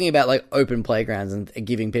talking about, like, open playgrounds and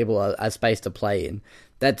giving people a space to play in,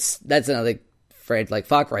 that's another thread. Like,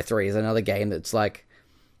 Far Cry 3 is another game that's like,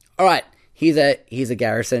 all right, here's a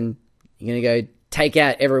garrison. You're going to go take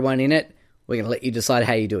out everyone in it. We're going to let you decide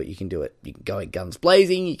how you do it. You can do it. You can go in guns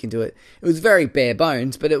blazing. You can do it. It was very bare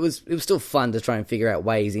bones, but it was still fun to try and figure out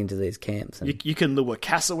ways into these camps. And, you can lure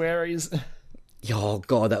cassowaries. Oh,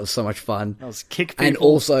 God, that was so much fun. That was kick people. And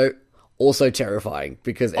also terrifying,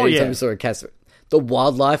 because every time you saw a cassowary... The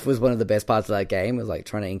wildlife was one of the best parts of that game, was like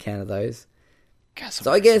trying to encounter those.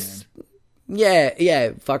 So I guess... Man.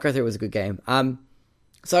 Yeah, Far Cry 3 was a good game.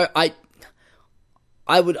 So I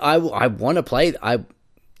want to play...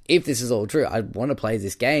 If this is all true, I want to play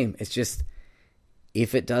this game. It's just,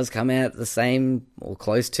 if it does come out the same or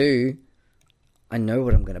close to, I know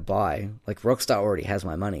what I'm going to buy. Like, Rockstar already has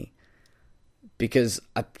my money. Because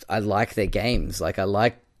I like their games. Like, I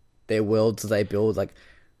like their worlds they build. Like,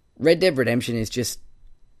 Red Dead Redemption is just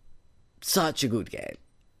such a good game.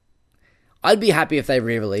 I'd be happy if they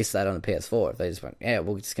re-released that on the PS4. If they just went, yeah,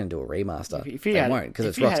 we're just going to do a remaster. If you they had, won't, because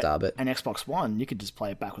it's if you Rockstar. had But an Xbox One, you could just play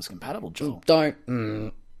it backwards compatible, Joel. don't.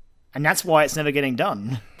 And that's why it's never getting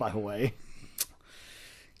done, by the way.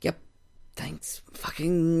 Yep. Thanks.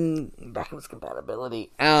 Fucking backwards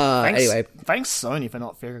compatibility. Thanks, Anyway. Thanks Sony for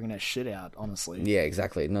not figuring that shit out, honestly. Yeah,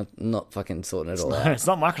 exactly. Not fucking sorting it all out. It's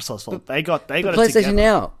not Microsoft's fault. They got it PlayStation together.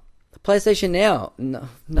 Now. PlayStation Now.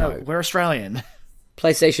 No. We're Australian.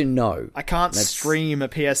 PlayStation, no. I can't stream a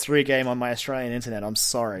PS3 game on my Australian internet. I'm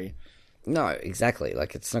sorry. No, exactly.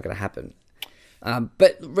 Like, it's not going to happen.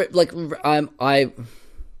 But like, I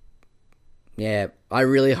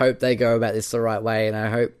really hope they go about this the right way, and I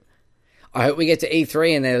hope we get to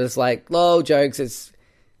E3 and they're just like, lol, jokes.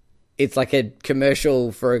 It's like a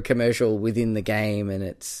commercial for a commercial within the game, and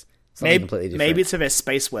it's something completely different. Maybe it's for their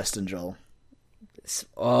Space Western, Joel.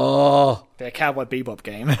 Their Cowboy Bebop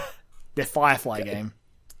game. Their Firefly game.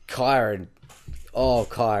 Kyron.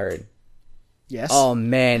 Yes. Oh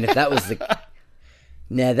man, if that was the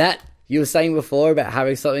now that you were saying before about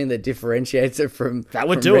having something that differentiates it from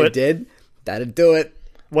Red Dead, that'd do it.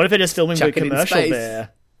 What if they're just filming the Chuck it in commercial space.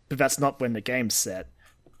 there? But that's not when the game's set.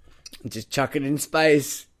 Just chuck it in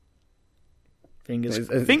space.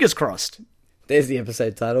 Fingers crossed. There's the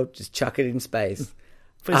episode title. Just chuck it in space.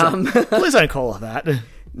 Please don't call it that.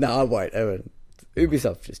 No, I won't.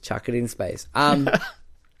 Ubisoft, just chuck it in space.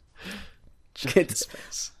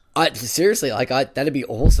 Seriously, that'd be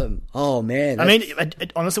awesome. Oh man, I mean,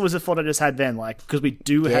 it honestly was a thought I just had then, like, because we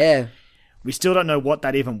still don't know what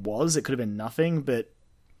that even was. It could have been nothing, but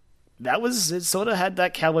it sort of had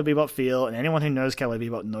that Cowboy Bebop feel, and anyone who knows Cowboy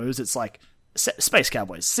Bebop knows it's like Space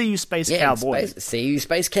Cowboys. See you, Space Cowboy. See you,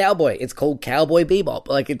 Space Cowboy. It's called Cowboy Bebop.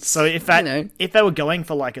 Like, it's so if they were going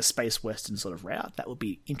for like a space western sort of route, that would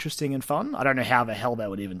be interesting and fun. I don't know how the hell they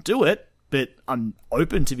would even do it, but I'm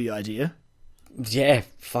open to the idea. Yeah,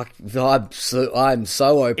 fuck. I'm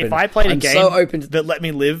so open. If I played a game that let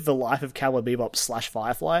me live the life of Cowboy Bebop /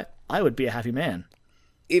 Firefly, I would be a happy man.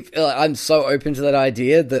 I'm so open to that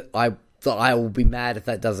idea that I will be mad if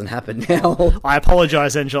that doesn't happen now. I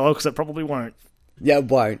apologise, Angelo, because it probably won't. Yeah, it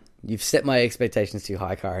won't. You've set my expectations too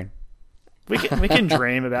high, Karen. We can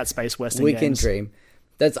dream about space western games. We can dream.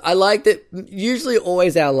 I like that. Usually,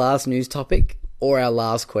 always our last news topic or our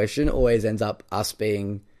last question always ends up us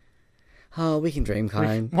being, "Oh, we can dream,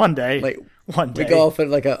 Karen." One day, we go off at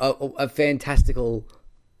like a fantastical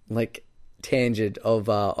like tangent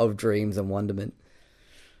of dreams and wonderment.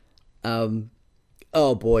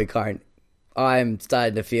 Oh boy, Karen. I'm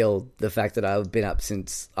starting to feel the fact that I've been up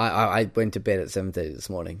since I went to bed at 7:30 this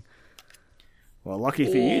morning. Well, lucky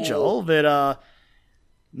for you, Joel, that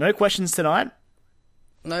no questions tonight.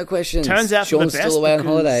 No questions. Turns out Sean's for the best still away on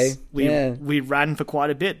holiday. We ran for quite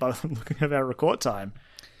a bit by looking at our record time.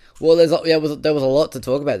 Well, there was a lot to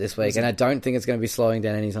talk about this week, and I don't think it's going to be slowing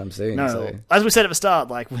down anytime soon. No, so. As we said at the start,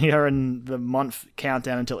 like, we are in the month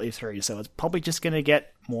countdown until E3, so it's probably just going to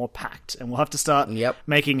get more packed, and we'll have to start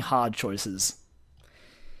making hard choices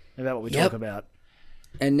about what we talk about.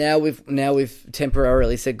 And now we've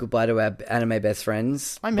temporarily said goodbye to our anime best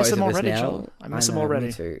friends. I miss them already, Joel. I miss them already.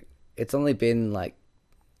 Me too. It's only been like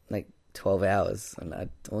 12 hours,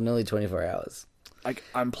 or nearly 24 hours. Like,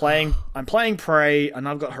 I'm playing Prey, and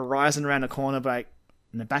I've got Horizon around the corner, but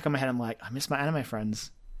in the back of my head, I'm like, I miss my anime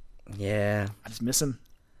friends. Yeah. I just miss them.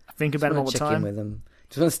 I think about them all the time. Check in with them.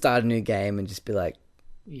 Just want to start a new game and just be like,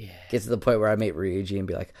 get to the point where I meet Ryuji and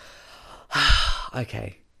be like,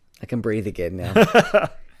 okay, I can breathe again now.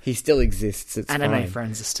 He still exists. It's anime fine.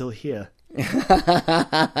 friends are still here.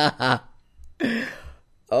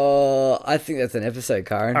 Oh, I think that's an episode,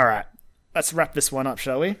 Karen. All right. Let's wrap this one up,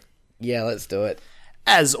 shall we? Yeah, let's do it.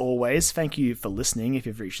 As always, thank you for listening. If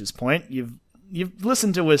you've reached this point, you've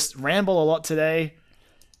listened to us ramble a lot today.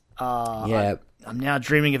 I'm now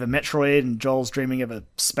dreaming of a Metroid, and Joel's dreaming of a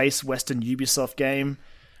space western Ubisoft game.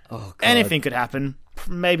 Oh, God. Anything could happen.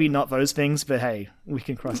 Maybe not those things, but hey, we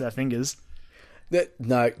can cross our fingers.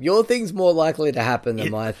 No, your thing's more likely to happen than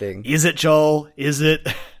my thing. Is it, Joel? Is it?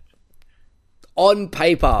 On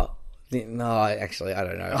paper. No, actually, I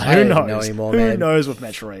don't know. I don't even know anymore, man. Who knows with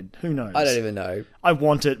Metroid? Who knows? I don't even know. I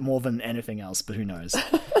want it more than anything else, but who knows?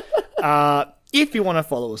 If you want to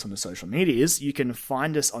follow us on the social medias, you can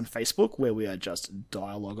find us on Facebook, where we are just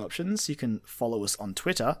Dialogue Options. You can follow us on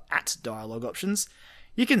Twitter, @Dialogue Options.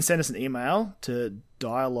 You can send us an email to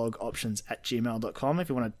dialogueoptions@gmail.com if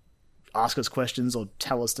you want to ask us questions or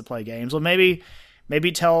tell us to play games, or maybe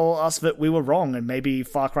tell us that we were wrong, and maybe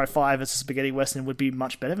Far Cry 5 as a Spaghetti Western would be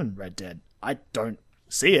much better than Red Dead. I don't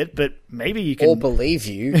see it, but maybe you can... Or believe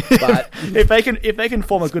you, but... if they can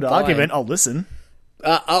form a good argument, I'll listen.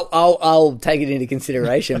 I'll take it into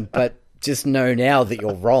consideration, but just know now that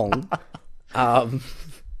you're wrong.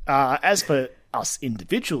 As for us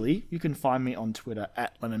individually, you can find me on Twitter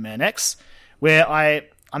at LemonManX, where I'm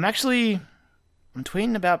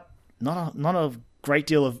tweeting about not a great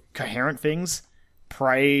deal of coherent things.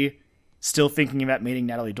 Prey, still thinking about meeting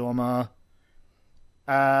Natalie Dormer,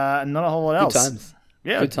 and not a whole lot else. Good times.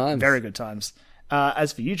 Yeah, good times. Very good times.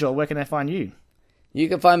 As for you, Joel, where can I find you? You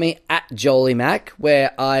can find me at JolieMac,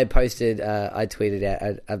 where I posted, I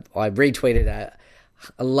retweeted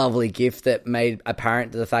a lovely GIF that made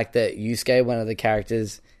apparent the fact that Yusuke, one of the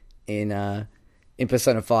characters in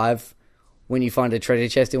Persona 5, when you find a treasure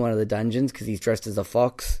chest in one of the dungeons, because he's dressed as a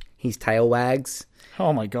fox, his tail wags.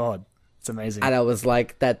 Oh my god, it's amazing. And I was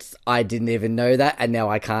like, I didn't even know that, and now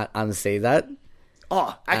I can't unsee that.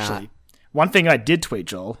 Oh, actually, one thing I did tweet,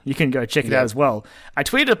 Joel, you can go check it out as well. I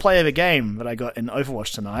tweeted a play of a game that I got in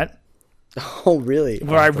Overwatch tonight. Oh, really?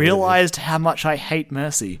 Where I realized how much I hate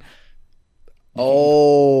Mercy.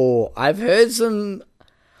 Oh, I've heard some...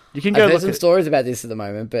 You can go I've heard some stories about this at the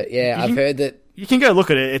moment, but yeah, I've heard that... You can go look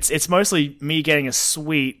at it. It's mostly me getting a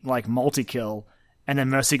sweet, multi-kill, and then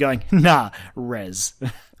Mercy going, nah, res.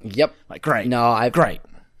 Yep. Great. No, Great.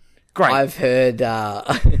 I've heard...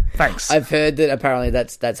 Thanks. I've heard that apparently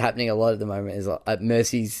that's happening a lot at the moment. Is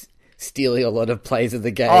Mercy's stealing a lot of plays of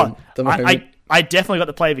the game at the moment. I definitely got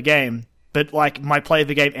the play of the game, but my play of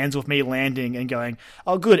the game ends with me landing and going,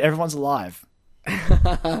 oh good, everyone's alive.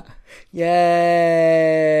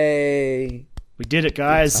 Yay! We did it,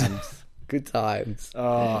 guys. Good times.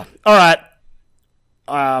 All right.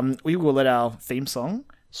 We will let our theme song,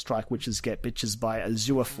 Strike Witches Get Bitches by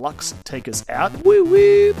Azure Flux, take us out. Woo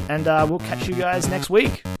woo! And we'll catch you guys next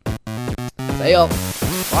week. See ya.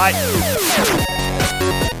 Bye.